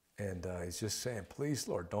 And he's just saying, please,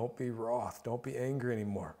 Lord, don't be wroth. Don't be angry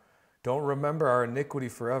anymore. Don't remember our iniquity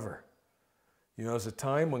forever. You know, there's a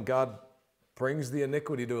time when God brings the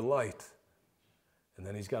iniquity to light, and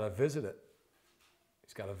then he's got to visit it.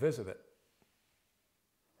 He's got to visit it.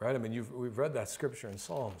 Right? I mean, we've read that scripture in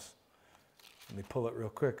Psalms. Let me pull it real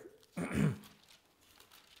quick.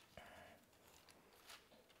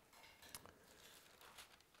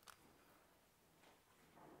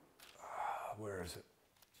 Where is it?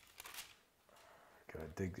 Gotta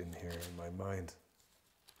dig in here in my mind.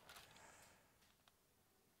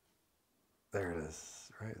 There it is,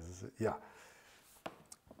 right? Is it? Yeah.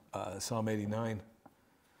 Psalm 89.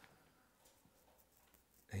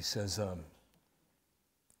 He says,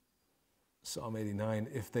 Psalm 89,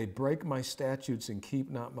 if they break my statutes and keep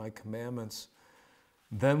not my commandments,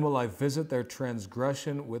 then will I visit their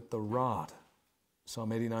transgression with the rod.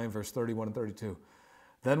 Psalm 89, verse 31 and 32.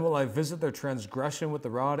 Then will I visit their transgression with the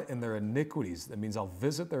rod and their iniquities. That means I'll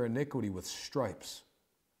visit their iniquity with stripes.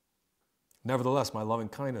 Nevertheless, my loving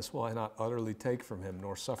kindness will I not utterly take from him,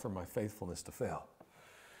 nor suffer my faithfulness to fail.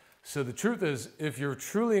 So the truth is, if you're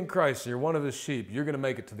truly in Christ and you're one of his sheep, you're going to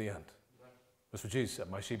make it to the end. That's what Jesus said.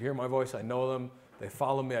 My sheep hear my voice. I know them. They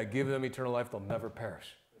follow me. I give them eternal life. They'll never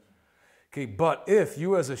perish. Okay, but if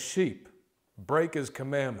you as a sheep break his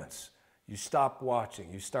commandments, you stop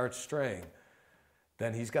watching, you start straying,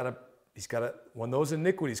 then he's got to, when those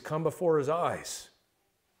iniquities come before his eyes,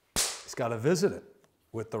 he's got to visit it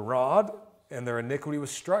with the rod and their iniquity with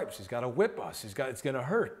stripes. He's got to whip us. It's going to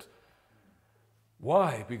hurt.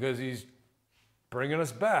 Why? Because he's bringing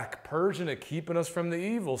us back, purging it, keeping us from the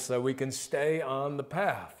evil so that we can stay on the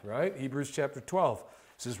path, right? Hebrews chapter 12.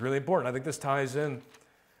 This is really important. I think this ties in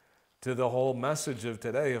to the whole message of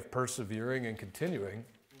today of persevering and continuing.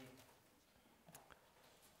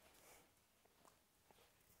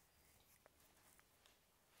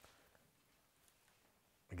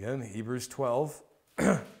 Again, Hebrews 12.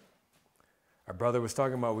 Our brother was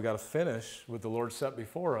talking about we got to finish what the Lord set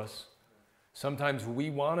before us. Sometimes we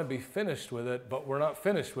want to be finished with it, but we're not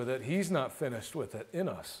finished with it. He's not finished with it in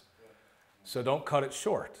us. So don't cut it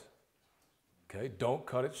short. Okay? Don't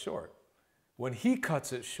cut it short. When he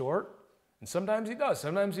cuts it short, and sometimes he does,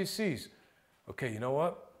 sometimes he sees, okay, you know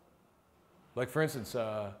what? Like for instance,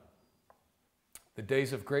 the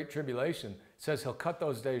days of great tribulation, it says he'll cut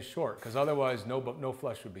those days short because otherwise no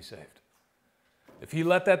flesh would be saved. If he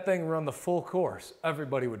let that thing run the full course,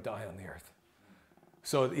 everybody would die on the earth.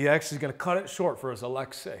 So he actually is going to cut it short for his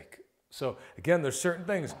elect's sake. So again, there's certain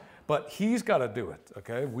things, but he's got to do it,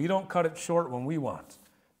 okay? We don't cut it short when we want.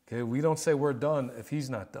 Okay, we don't say we're done if he's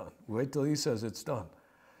not done. Wait till he says it's done.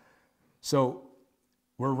 So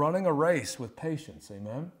we're running a race with patience,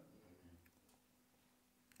 amen?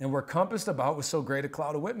 And we're compassed about with so great a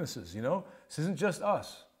cloud of witnesses, you know? This isn't just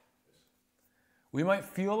us. We might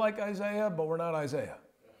feel like Isaiah, but we're not Isaiah.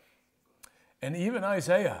 And even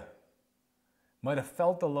Isaiah might have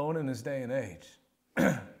felt alone in his day and age.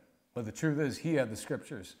 But the truth is, he had the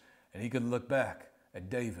scriptures, and he could look back at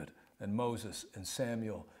David and Moses and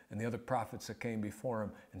Samuel and the other prophets that came before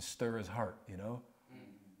him and stir his heart, you know?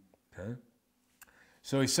 Okay?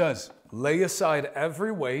 So he says, lay aside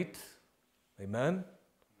every weight, amen?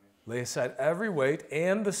 Lay aside every weight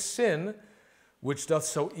and the sin which doth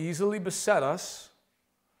so easily beset us,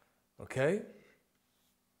 okay?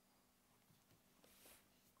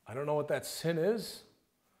 I don't know what that sin is,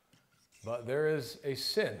 but there is a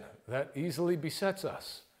sin that easily besets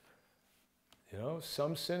us. You know,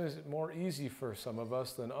 some sin is more easy for some of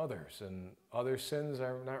us than others, and other sins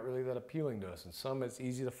are not really that appealing to us, and some it's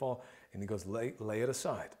easy to fall. And he goes, lay it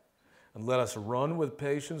aside, and let us run with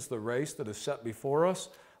patience the race that is set before us,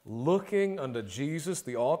 looking unto Jesus,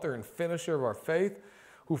 the author and finisher of our faith,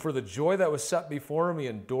 who for the joy that was set before him, he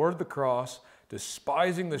endured the cross,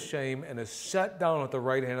 despising the shame, and is set down at the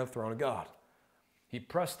right hand of the throne of God. He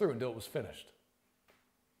pressed through until it was finished.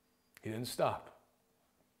 He didn't stop.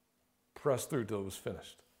 Pressed through until it was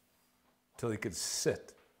finished. Till he could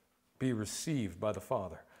sit, be received by the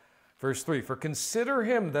Father. Verse 3, for consider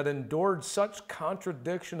him that endured such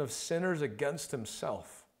contradiction of sinners against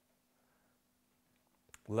himself,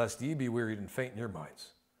 lest ye be wearied and faint in your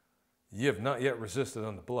minds. Ye have not yet resisted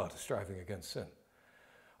unto blood, striving against sin.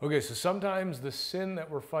 Okay, so sometimes the sin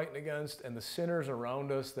that we're fighting against and the sinners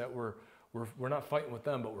around us that we're not fighting with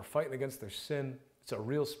them, but we're fighting against their sin. It's a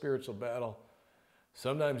real spiritual battle.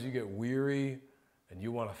 Sometimes you get weary and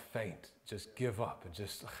you want to faint, just give up and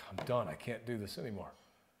just, I'm done, I can't do this anymore.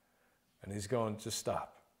 And he's going, just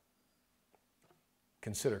stop.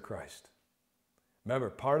 Consider Christ. Remember,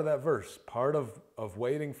 part of that verse, part of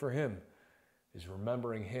waiting for him is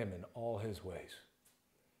remembering him in all his ways.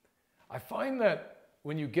 I find that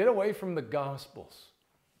when you get away from the Gospels,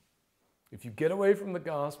 if you get away from the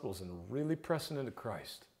Gospels and really pressing into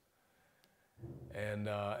Christ, and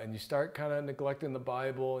you start kind of neglecting the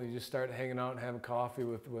Bible, and you just start hanging out and having coffee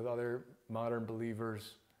with other modern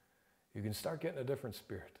believers, you can start getting a different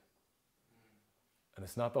spirit. And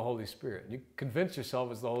it's not the Holy Spirit. You convince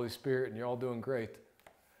yourself it's the Holy Spirit and you're all doing great.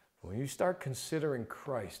 But when you start considering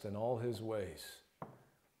Christ and all his ways,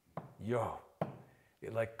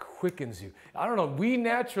 it like quickens you. I don't know, we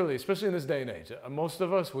naturally, especially in this day and age, most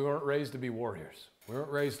of us, we weren't raised to be warriors. We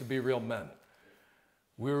weren't raised to be real men.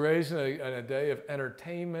 We were raised in a day of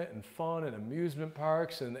entertainment and fun and amusement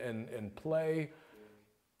parks and play.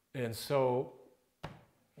 And so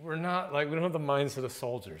we're not like, we don't have the mindset of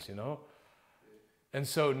soldiers, you know? And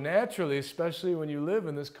so naturally, especially when you live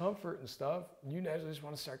in this comfort and stuff, you naturally just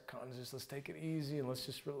want to start let's take it easy and let's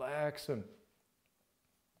just relax.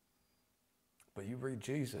 But you read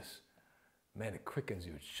Jesus, man, it quickens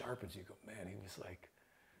you, it sharpens you. You go, man, he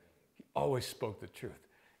always spoke the truth.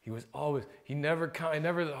 He never,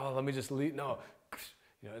 let me just leave. No,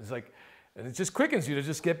 you know, it's like, and it just quickens you to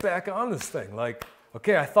just get back on this thing. Like,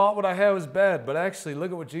 okay, I thought what I had was bad, but actually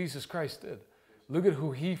look at what Jesus Christ did. Look at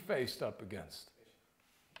who he faced up against.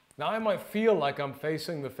 Now, I might feel like I'm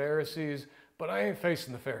facing the Pharisees, but I ain't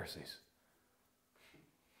facing the Pharisees.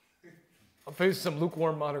 I'm facing some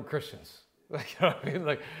lukewarm modern Christians. Like, you know what I mean?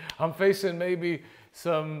 Like, I'm facing maybe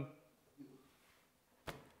some,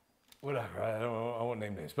 whatever, I won't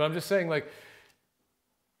name names, but I'm just saying, like,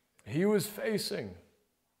 he was facing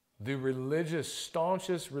the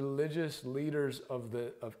staunchest religious leaders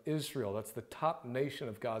of Israel. That's the top nation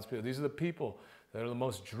of God's people. These are the people that are the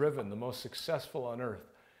most driven, the most successful on earth.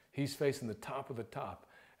 He's facing the top of the top,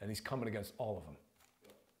 and he's coming against all of them.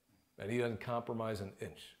 And he doesn't compromise an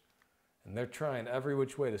inch. And they're trying every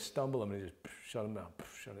which way to stumble him, and he just shut him down,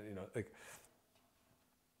 shut it, you know. Like,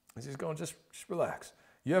 he's just going, just relax.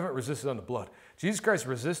 You haven't resisted unto blood. Jesus Christ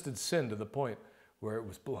resisted sin to the point where it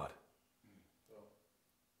was blood.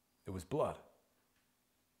 It was blood.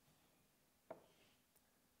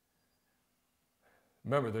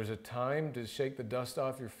 Remember, there's a time to shake the dust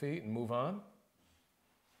off your feet and move on.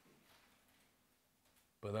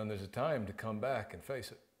 But then there's a time to come back and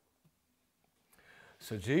face it.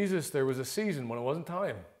 So Jesus, there was a season when it wasn't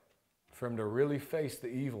time for him to really face the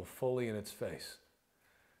evil fully in its face.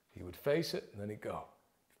 He would face it, and then he'd go.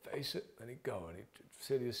 Face it, then he'd go. And he'd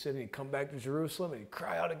city to city, he'd come back to Jerusalem, and he'd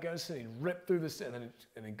cry out against it, and he'd rip through the sin,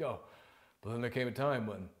 and he'd go. But then there came a time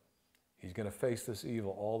when he's going to face this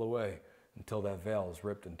evil all the way until that veil is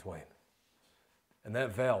ripped in twain. And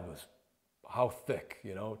that veil was how thick,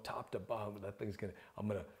 you know, top to bottom. That thing's gonna, I'm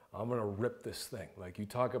gonna rip this thing. Like, you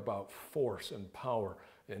talk about force and power,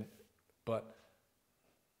 but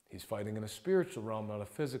he's fighting in a spiritual realm, not a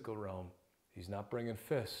physical realm. He's not bringing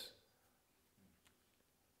fists.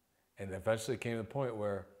 And eventually came to the point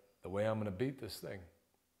where the way I'm gonna beat this thing,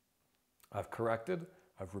 I've corrected,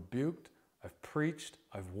 I've rebuked, I've preached,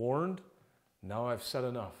 I've warned. Now I've said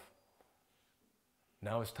enough.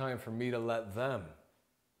 Now it's time for me to let them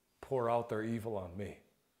pour out their evil on me.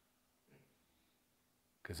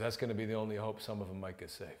 Because that's going to be the only hope some of them might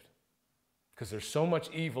get saved. Because there's so much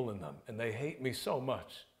evil in them, and they hate me so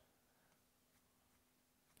much.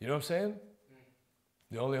 You know what I'm saying?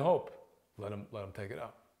 The only hope, let them take it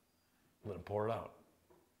out. Let them pour it out.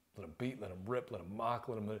 Let them beat, let them rip, let them mock,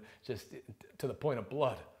 let them just to the point of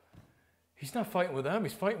blood. He's not fighting with them.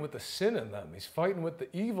 He's fighting with the sin in them. He's fighting with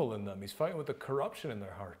the evil in them. He's fighting with the corruption in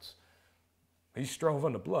their hearts. He strove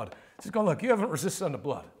unto blood. He's going, look, you haven't resisted unto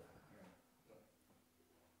blood.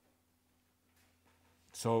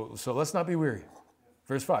 So let's not be weary.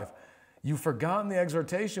 Verse 5. You've forgotten the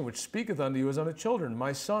exhortation which speaketh unto you as unto children.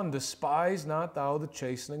 My son, despise not thou the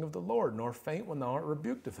chastening of the Lord, nor faint when thou art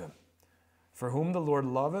rebuked of him. For whom the Lord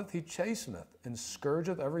loveth, he chasteneth, and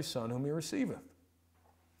scourgeth every son whom he receiveth.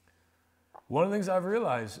 One of the things I've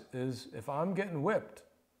realized is if I'm getting whipped,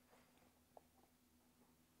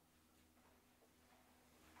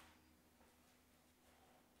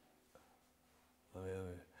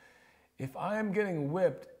 if I am getting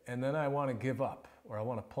whipped and then I want to give up or I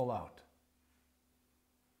want to pull out,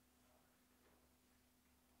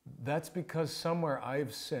 that's because somewhere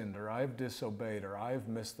I've sinned or I've disobeyed or I've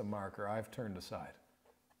missed the mark or I've turned aside.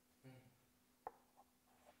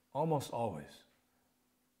 Almost always.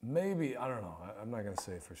 Maybe, I don't know, I'm not going to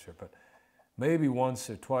say for sure, but maybe once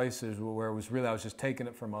or twice where it was really, I was just taking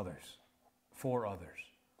it from others, for others.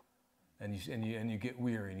 And you get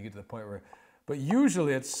weary and you get to the point where, but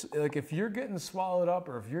usually it's like if you're getting swallowed up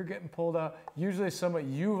or if you're getting pulled out, usually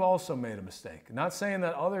you've also made a mistake. Not saying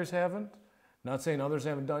that others haven't, not saying others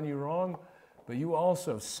haven't done you wrong, but you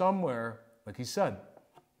also somewhere, like he said,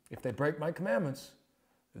 if they break my commandments,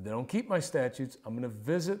 if they don't keep my statutes, I'm going to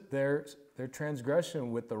visit their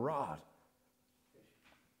transgression with the rod.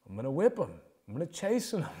 I'm going to whip them. I'm going to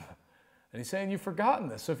chasten them. And he's saying, you've forgotten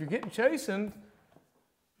this. So if you're getting chastened,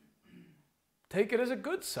 take it as a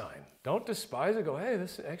good sign. Don't despise it. Go, hey,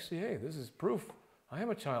 this is proof. I am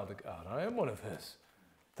a child of God. I am one of his.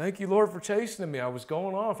 Thank you, Lord, for chastening me. I was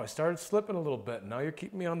going off. I started slipping a little bit. Now you're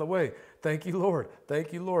keeping me on the way. Thank you, Lord.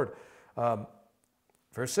 Thank you, Lord.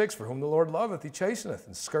 Verse 6, for whom the Lord loveth, he chasteneth,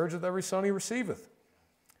 and scourgeth every son he receiveth.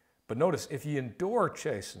 But notice, if ye endure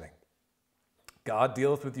chastening, God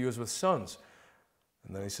dealeth with you as with sons.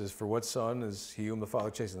 And then he says, for what son is he whom the Father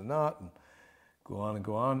chasteneth not? And go on and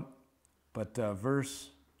go on. But verse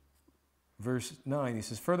 9, he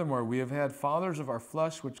says, furthermore, we have had fathers of our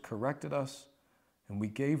flesh which corrected us, and we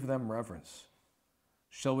gave them reverence.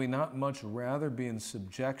 Shall we not much rather be in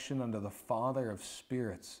subjection unto the Father of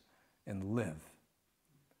spirits and live?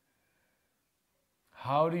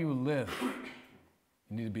 How do you live?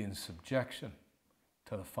 You need to be in subjection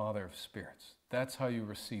to the Father of spirits. That's how you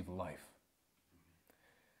receive life.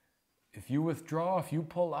 If you withdraw, if you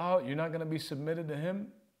pull out, you're not going to be submitted to him,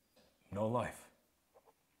 no life.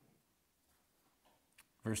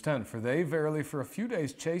 Verse 10, for they verily for a few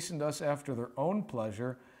days chastened us after their own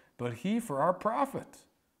pleasure, but he for our profit.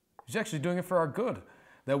 He's actually doing it for our good,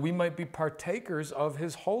 that we might be partakers of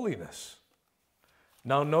his holiness.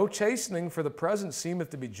 Now no chastening for the present seemeth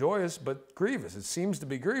to be joyous, but grievous. It seems to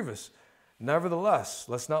be grievous. Nevertheless,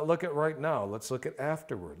 let's not look at right now. Let's look at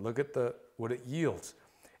afterward. Look at what it yields.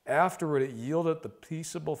 Afterward it yieldeth the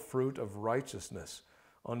peaceable fruit of righteousness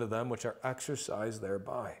unto them which are exercised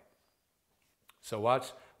thereby. So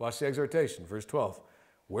watch the exhortation, verse 12.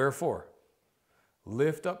 Wherefore,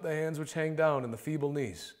 lift up the hands which hang down and the feeble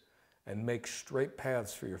knees, and make straight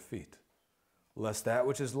paths for your feet, lest that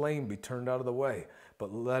which is lame be turned out of the way,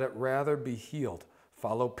 but let it rather be healed.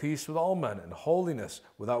 Follow peace with all men and holiness,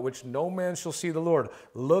 without which no man shall see the Lord,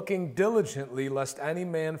 looking diligently lest any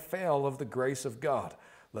man fail of the grace of God,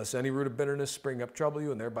 lest any root of bitterness spring up trouble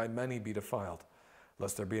you, and thereby many be defiled.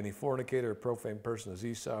 Lest there be any fornicator or profane person as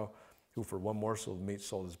Esau, who for one morsel of meat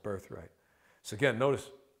sold his birthright. So again, notice,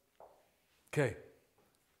 okay,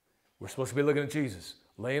 we're supposed to be looking at Jesus,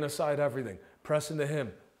 laying aside everything, pressing to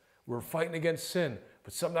him. We're fighting against sin,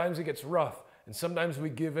 but sometimes it gets rough, and sometimes we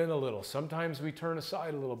give in a little. Sometimes we turn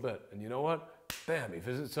aside a little bit, and you know what? Bam, he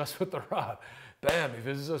visits us with the rod. Bam, he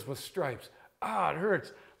visits us with stripes. It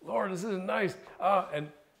hurts. Lord, this isn't nice. And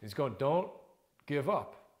he's going, don't give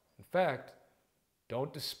up. In fact,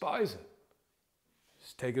 don't despise it.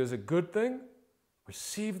 Just take it as a good thing.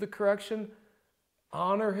 Receive the correction.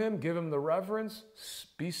 Honor him. Give him the reverence.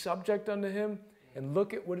 Be subject unto him. And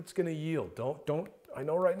look at what it's going to yield. Don't. I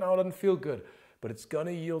know right now it doesn't feel good, but it's going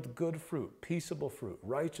to yield good fruit, peaceable fruit,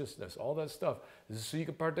 righteousness, all that stuff. This is so you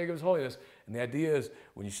can partake of his holiness. And the idea is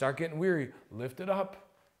when you start getting weary, lift it up.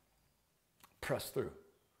 Press through.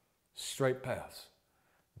 Straight paths.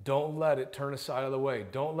 Don't let it turn aside of the way.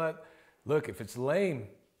 Look, if it's lame,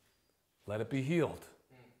 let it be healed.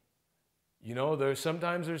 You know,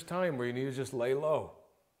 sometimes there's time where you need to just lay low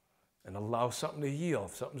and allow something to heal.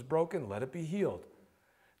 If something's broken, let it be healed.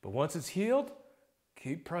 But once it's healed,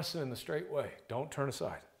 keep pressing in the straight way. Don't turn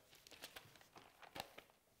aside.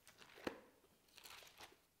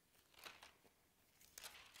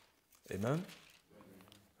 Amen?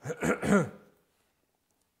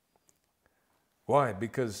 Why?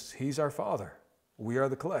 Because he's our Father. We are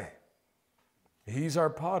the clay. He's our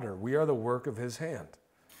potter. We are the work of his hand.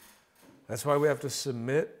 That's why we have to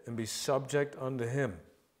submit and be subject unto him.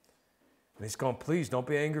 And he's going, please don't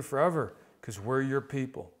be angry forever, because we're your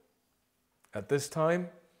people. At this time,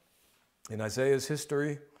 in Isaiah's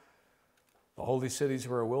history, the holy cities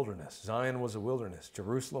were a wilderness. Zion was a wilderness.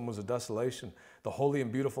 Jerusalem was a desolation. The holy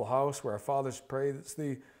and beautiful house where our fathers praised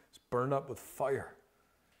thee is burned up with fire,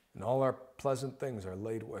 and all our pleasant things are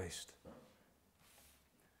laid waste.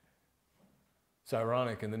 It's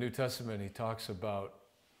ironic, in the New Testament, he talks about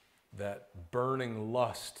that burning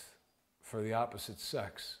lust for the opposite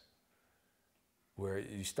sex, where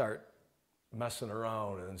you start messing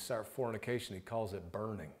around and start fornication. He calls it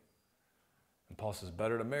burning. And Paul says,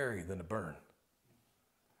 better to marry than to burn.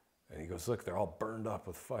 And he goes, look, they're all burned up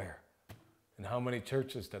with fire. And how many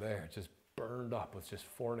churches today are just burned up with just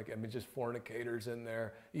fornicators in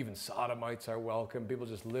there? Even sodomites are welcome. People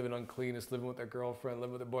just living uncleanness, living with their girlfriend,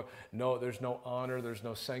 living with their boy. No, there's no honor, there's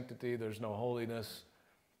no sanctity, there's no holiness.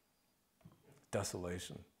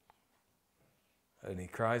 Desolation. And he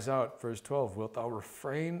cries out, verse 12, wilt thou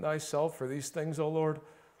refrain thyself for these things, O Lord?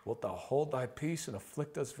 Wilt thou hold thy peace and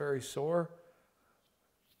afflict us very sore?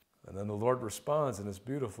 And then the Lord responds, and it's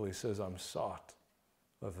beautiful. He says, I'm sought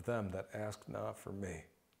of them that asked not for me.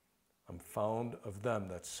 I'm found of them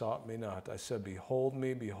that sought me not. I said, behold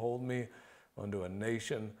me unto a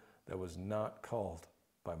nation that was not called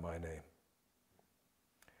by my name.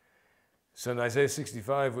 So in Isaiah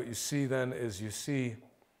 65, what you see then is you see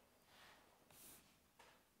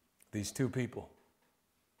these two people.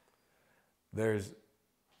 There's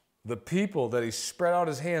the people that he spread out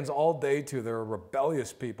his hands all day to. They're a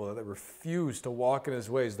rebellious people that they refuse to walk in his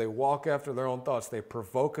ways. They walk after their own thoughts. They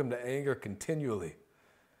provoke him to anger continually.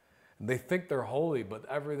 And they think they're holy, but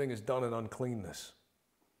everything is done in uncleanness.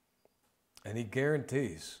 And he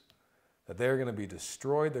guarantees that they're going to be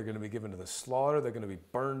destroyed. They're going to be given to the slaughter. They're going to be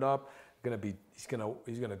burned up. He's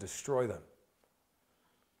going to destroy them.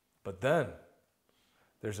 But then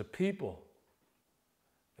there's a people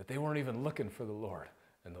that they weren't even looking for the Lord.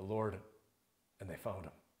 And they found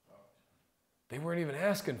him. They weren't even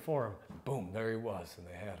asking for him. Boom, there he was, and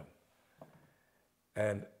they had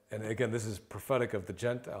him. And again, this is prophetic of the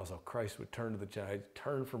Gentiles, how Christ would turn to the Gentiles,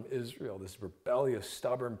 turn from Israel, this rebellious,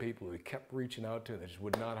 stubborn people who he kept reaching out to, and they just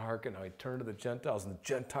would not hearken. How he turned to the Gentiles, and the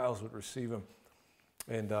Gentiles would receive him.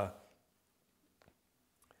 And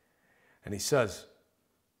he says,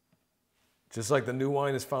 just like the new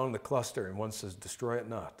wine is found in the cluster, and one says, destroy it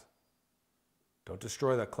not. Don't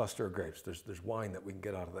destroy that cluster of grapes. There's wine that we can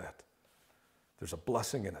get out of that. There's a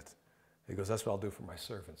blessing in it. He goes, that's what I'll do for my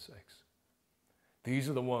servants' sakes. These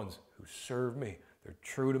are the ones who serve me. They're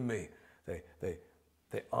true to me. They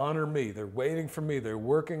honor me. They're waiting for me. They're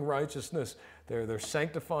working righteousness. They're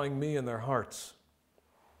sanctifying me in their hearts.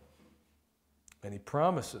 And he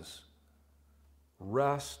promises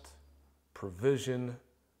rest, provision,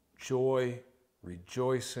 joy,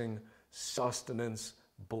 rejoicing, sustenance,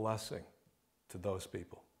 blessing to those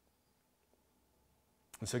people.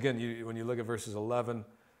 And so again, when you look at verses 11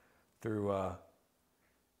 through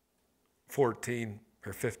 14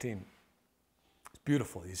 or 15, it's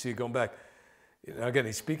beautiful. You see it going back. Again,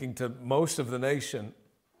 he's speaking to most of the nation.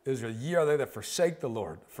 Israel, ye are they that forsake the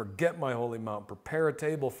Lord, forget my holy mountain, prepare a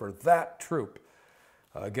table for that troop.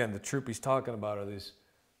 Again, the troop he's talking about are these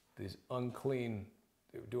unclean,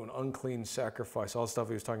 doing unclean sacrifice, all the stuff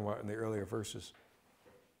he was talking about in the earlier verses.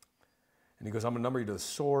 And he goes, I'm going to number you to the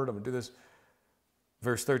sword. I'm going to do this.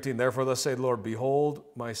 Verse 13, therefore thus saith the Lord, behold,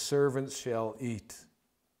 my servants shall eat,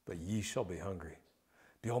 but ye shall be hungry.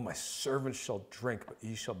 Behold, my servants shall drink, but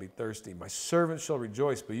ye shall be thirsty. My servants shall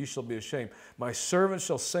rejoice, but ye shall be ashamed. My servants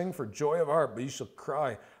shall sing for joy of heart, but ye shall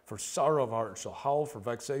cry for sorrow of heart, and shall howl for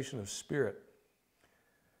vexation of spirit.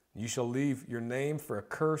 Ye shall leave your name for a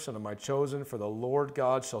curse unto my chosen, for the Lord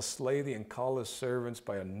God shall slay thee and call his servants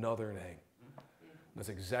by another name. That's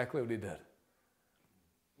exactly what he did.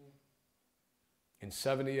 In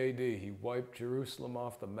 70 AD, he wiped Jerusalem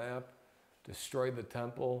off the map, destroyed the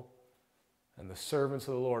temple, and the servants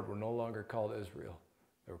of the Lord were no longer called Israel.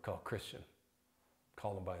 They were called Christian.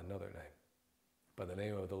 Call them by another name, by the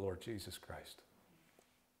name of the Lord Jesus Christ.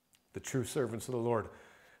 The true servants of the Lord.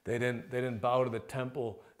 They didn't bow to the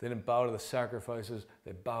temple. They didn't bow to the sacrifices.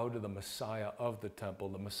 They bowed to the Messiah of the temple,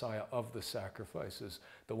 the Messiah of the sacrifices,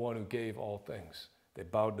 the one who gave all things. They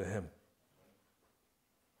bowed to him.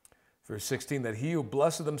 Verse 16, that he who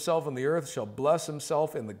blesseth himself on the earth shall bless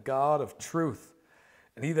himself in the God of truth.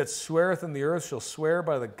 And he that sweareth in the earth shall swear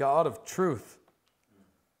by the God of truth.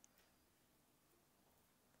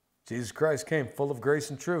 Jesus Christ came full of grace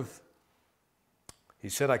and truth. He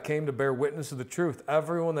said, I came to bear witness of the truth.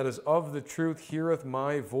 Everyone that is of the truth heareth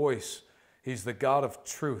my voice. He's the God of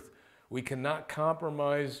truth. We cannot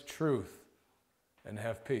compromise truth and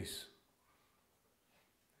have peace.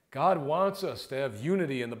 God wants us to have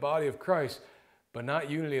unity in the body of Christ, but not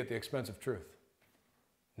unity at the expense of truth.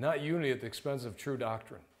 Not unity at the expense of true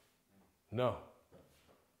doctrine. No.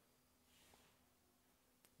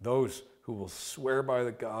 Those who will swear by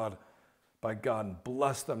God and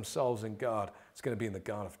bless themselves in God, it's going to be in the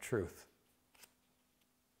God of truth.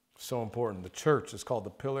 So important. The church is called the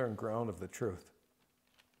pillar and ground of the truth.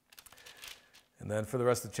 And then for the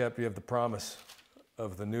rest of the chapter, you have the promise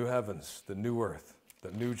of the new heavens, the new earth,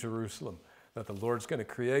 the new Jerusalem that the Lord's going to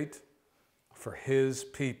create for his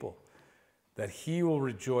people, that he will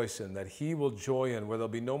rejoice in, that he will joy in, where there'll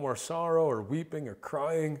be no more sorrow or weeping or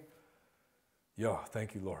crying.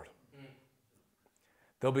 Thank you, Lord.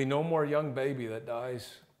 There'll be no more young baby that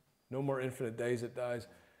dies, no more infinite days that dies.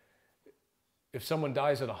 If someone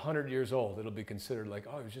dies at 100 years old, it'll be considered like,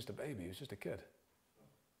 oh, he was just a baby, he was just a kid.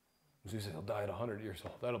 As you say, he'll die at 100 years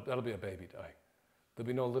old. That'll be a baby dying. There'll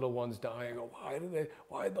be no little ones dying. Oh,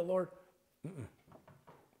 why did the Lord? Mm-mm.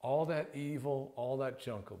 All that evil, all that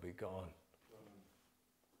junk will be gone.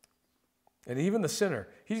 And even the sinner,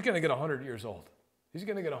 he's going to get 100 years old. He's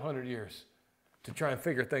going to get 100 years to try and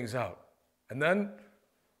figure things out. And then,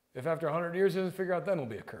 if after 100 years he doesn't figure out, then he'll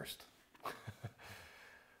be accursed.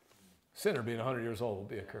 Sinner being 100 years old will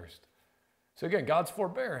be accursed. So again, God's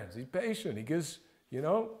forbearance. He's patient. He gives,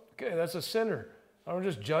 okay, that's a sinner. I don't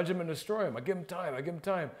just judge him and destroy him. I give him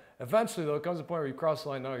time. Eventually, though, it comes to a point where you cross the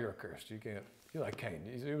line, now you're accursed. You can't. You're like Cain.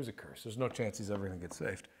 He was accursed. There's no chance he's ever going to get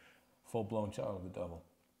saved. Full-blown child of the devil.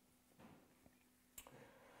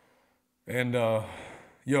 And,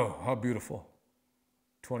 how beautiful.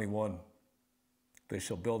 21. They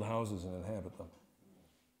shall build houses and inhabit them.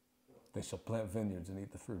 They shall plant vineyards and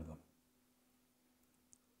eat the fruit of them.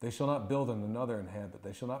 They shall not build and another inhabit.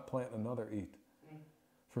 They shall not plant and another eat.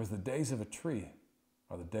 For as the days of a tree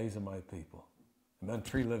are the days of my people. And that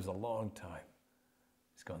tree lives a long time.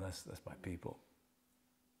 He's going, that's my people.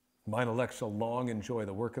 Mine elect shall long enjoy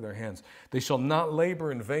the work of their hands. They shall not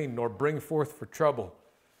labor in vain, nor bring forth for trouble.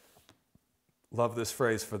 Love this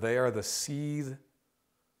phrase, for they are the seed,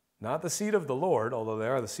 not the seed of the Lord, although they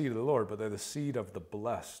are the seed of the Lord, but they're the seed of the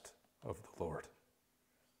blessed of the Lord,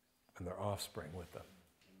 and their offspring with them.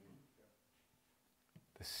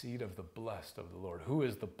 The seed of the blessed of the Lord. Who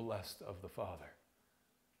is the blessed of the Father?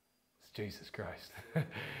 It's Jesus Christ.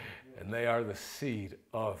 And they are the seed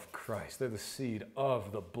of Christ. They're the seed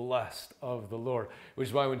of the blessed of the Lord. Which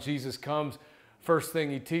is why when Jesus comes, first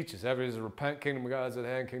thing he teaches, after he says, repent, kingdom of God is at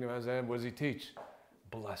hand, kingdom is at hand, what does he teach?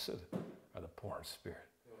 Blessed are the poor in spirit.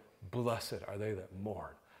 Blessed are they that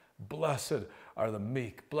mourn. Blessed are the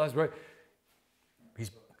meek. Blessed, right?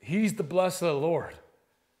 He's the blessed of the Lord.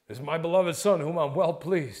 This is my beloved Son, whom I'm well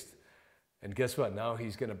pleased. And guess what? Now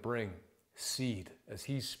he's going to bring seed as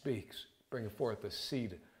he speaks, bringing forth the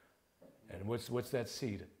seed. And what's that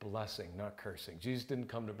seed? Blessing, not cursing. Jesus didn't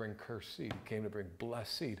come to bring cursed seed. He came to bring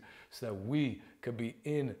blessed seed so that we could be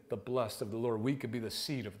in the blessed of the Lord. We could be the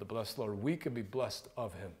seed of the blessed Lord. We could be blessed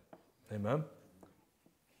of him. Amen?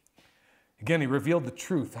 Again, he revealed the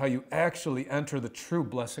truth, how you actually enter the true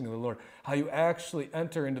blessing of the Lord, how you actually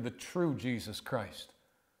enter into the true Jesus Christ.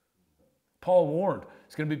 Paul warned,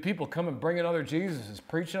 there's going to be people coming bringing other Jesuses,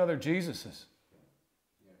 preaching other Jesuses.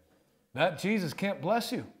 That Jesus can't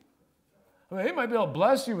bless you. I mean, he might be able to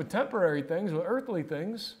bless you with temporary things, with earthly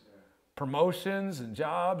things, promotions and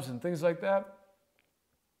jobs and things like that.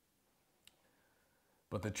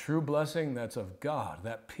 But the true blessing that's of God,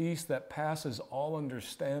 that peace that passes all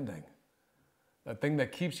understanding, that thing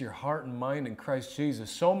that keeps your heart and mind in Christ Jesus,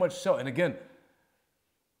 so much so. And again,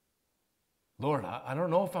 Lord, I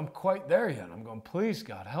don't know if I'm quite there yet. I'm going, please,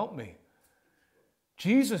 God, help me.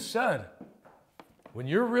 Jesus said, when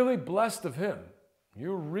you're really blessed of him,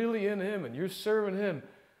 you're really in him and you're serving him,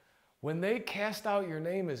 when they cast out your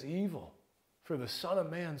name as evil for the Son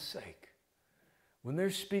of Man's sake, when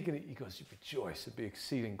they're speaking it, he goes, you rejoice and be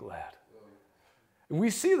exceeding glad. And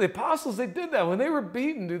we see the apostles, they did that. When they were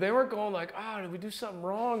beaten, dude, they weren't going like, did we do something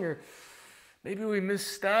wrong? Or maybe we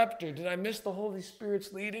misstepped, or did I miss the Holy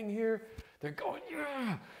Spirit's leading here? They're going,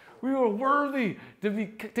 yeah, we were worthy to be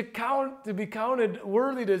counted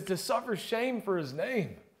worthy to suffer shame for his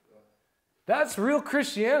name. That's real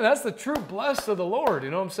Christianity. That's the true blessed of the Lord. You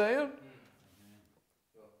know what I'm saying?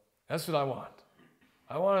 That's what I want.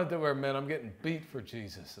 I want it to where, man, I'm getting beat for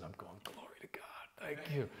Jesus, and I'm going, glory to God. Thank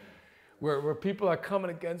you. Where people are coming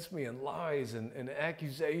against me and lies and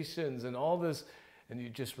accusations and all this, and you're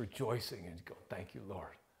just rejoicing and you go, thank you,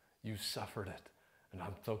 Lord. You suffered it. And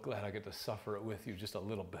I'm so glad I get to suffer it with you just a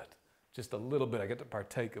little bit. Just a little bit. I get to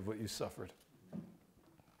partake of what you suffered.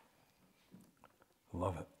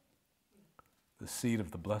 Love it. The seed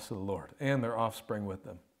of the blessed of the Lord and their offspring with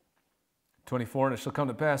them. 24, and it shall come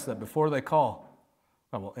to pass that before they call,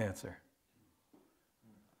 I will answer.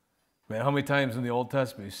 Man, how many times in the Old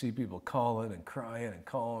Testament you see people calling and crying and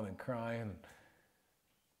calling and crying?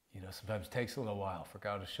 And, sometimes it takes a little while for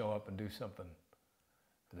God to show up and do something.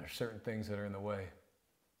 But there's certain things that are in the way.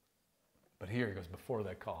 But here he goes, before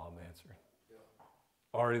they call, I'm answering.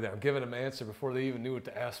 Already there. I'm giving them an answer before they even knew what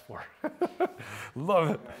to ask for. Love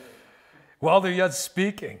it. While they're yet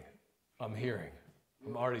speaking, I'm hearing.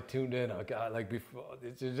 I'm already tuned in. I got before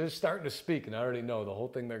they're just starting to speak, and I already know the whole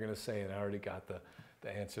thing they're going to say, and I already got the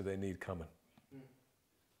answer they need coming.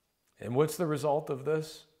 And what's the result of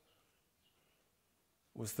this?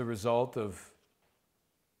 What's the result of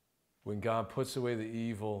when God puts away the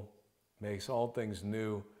evil, makes all things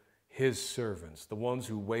new? His servants, the ones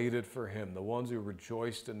who waited for him, the ones who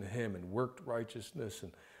rejoiced in him and worked righteousness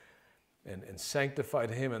and sanctified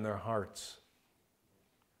him in their hearts.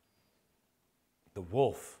 The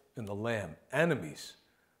wolf and the lamb, enemies,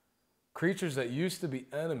 creatures that used to be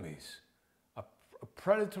enemies, a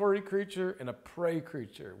predatory creature and a prey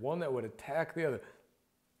creature, one that would attack the other,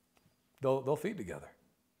 they'll feed together.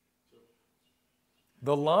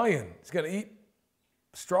 The lion is going to eat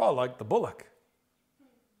straw like the bullock.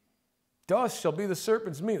 Dust shall be the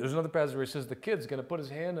serpent's meat. There's another passage where he says the kid's going to put his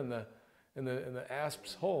hand in the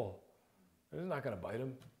asp's hole. It's not going to bite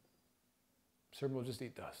him. The serpent will just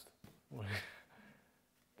eat dust.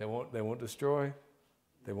 They won't destroy.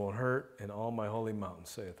 They won't hurt in all my holy mountains,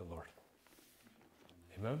 saith the Lord.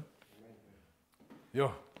 Amen?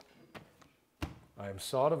 Yo. I am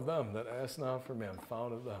sought of them that ask not for me. I'm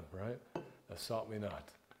found of them, right? That sought me not.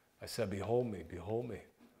 I said, behold me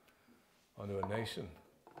unto a nation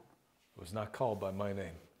that was not called by my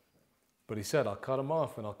name. But he said, I'll cut them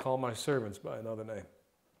off and I'll call my servants by another name.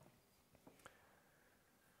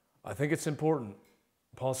 I think it's important.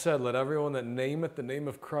 Paul said, let everyone that nameth the name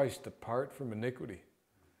of Christ depart from iniquity.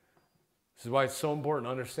 This is why it's so important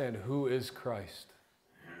to understand who is Christ.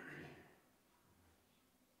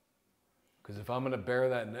 Because if I'm going to bear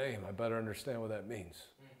that name, I better understand what that means.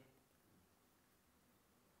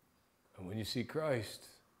 And when you see Christ,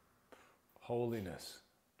 holiness,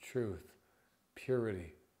 truth,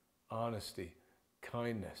 purity, honesty,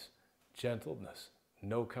 kindness, gentleness,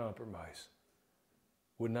 no compromise,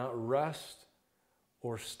 would not rest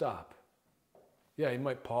or stop. Yeah, you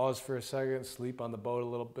might pause for a second, sleep on the boat a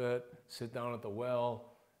little bit, sit down at the well,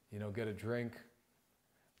 get a drink.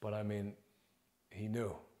 But he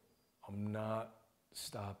knew, I'm not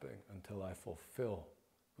stopping until I fulfill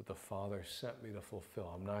what the Father sent me to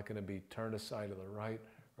fulfill. I'm not going to be turned aside to the right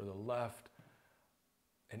or the left.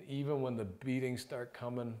 And even when the beatings start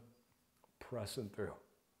coming, pressing through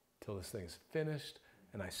till this thing's finished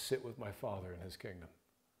and I sit with my Father in his kingdom.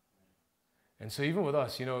 And so even with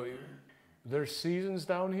us, there's seasons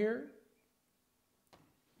down here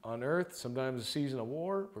on earth. Sometimes a season of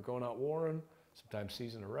war. We're going out warring. Sometimes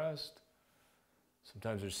season of rest.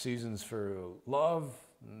 Sometimes there's seasons for love.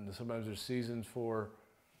 And sometimes there's seasons for,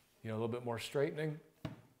 a little bit more straightening.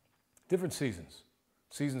 Different seasons.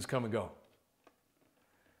 Seasons come and go.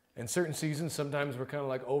 And certain seasons, sometimes we're kind of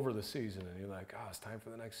like over the season. And you're like, it's time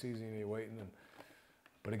for the next season. And you're waiting.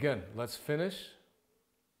 But again, let's finish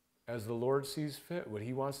as the Lord sees fit, what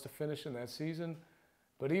he wants to finish in that season.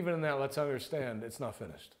 But even in that, let's understand it's not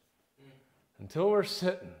finished. Until we're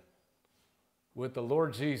sitting with the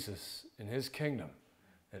Lord Jesus in his kingdom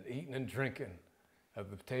and eating and drinking at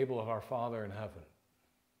the table of our Father in heaven,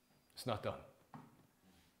 it's not done.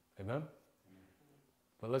 Amen?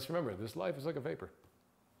 But let's remember, this life is like a vapor.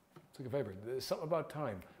 It's like a vapor. There's something about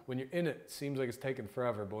time. When you're in it seems like it's taken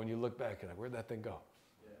forever, but when you look back, you're like, where'd that thing go?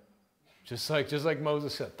 Just like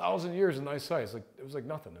Moses said, 1,000 years in thy sight. It was like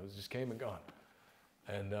nothing. It just came and gone.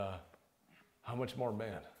 And how much more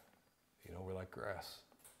man? We're like grass,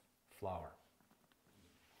 flower.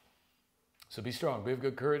 So be strong. Be of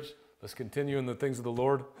good courage. Let's continue in the things of the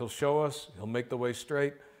Lord. He'll show us. He'll make the way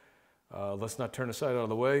straight. Let's not turn aside out of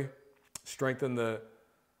the way. Strengthen the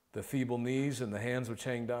feeble knees and the hands which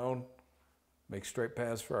hang down. Make straight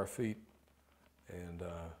paths for our feet. And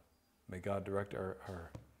may God direct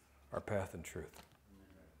our path in truth.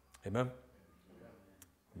 Amen?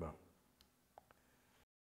 Amen.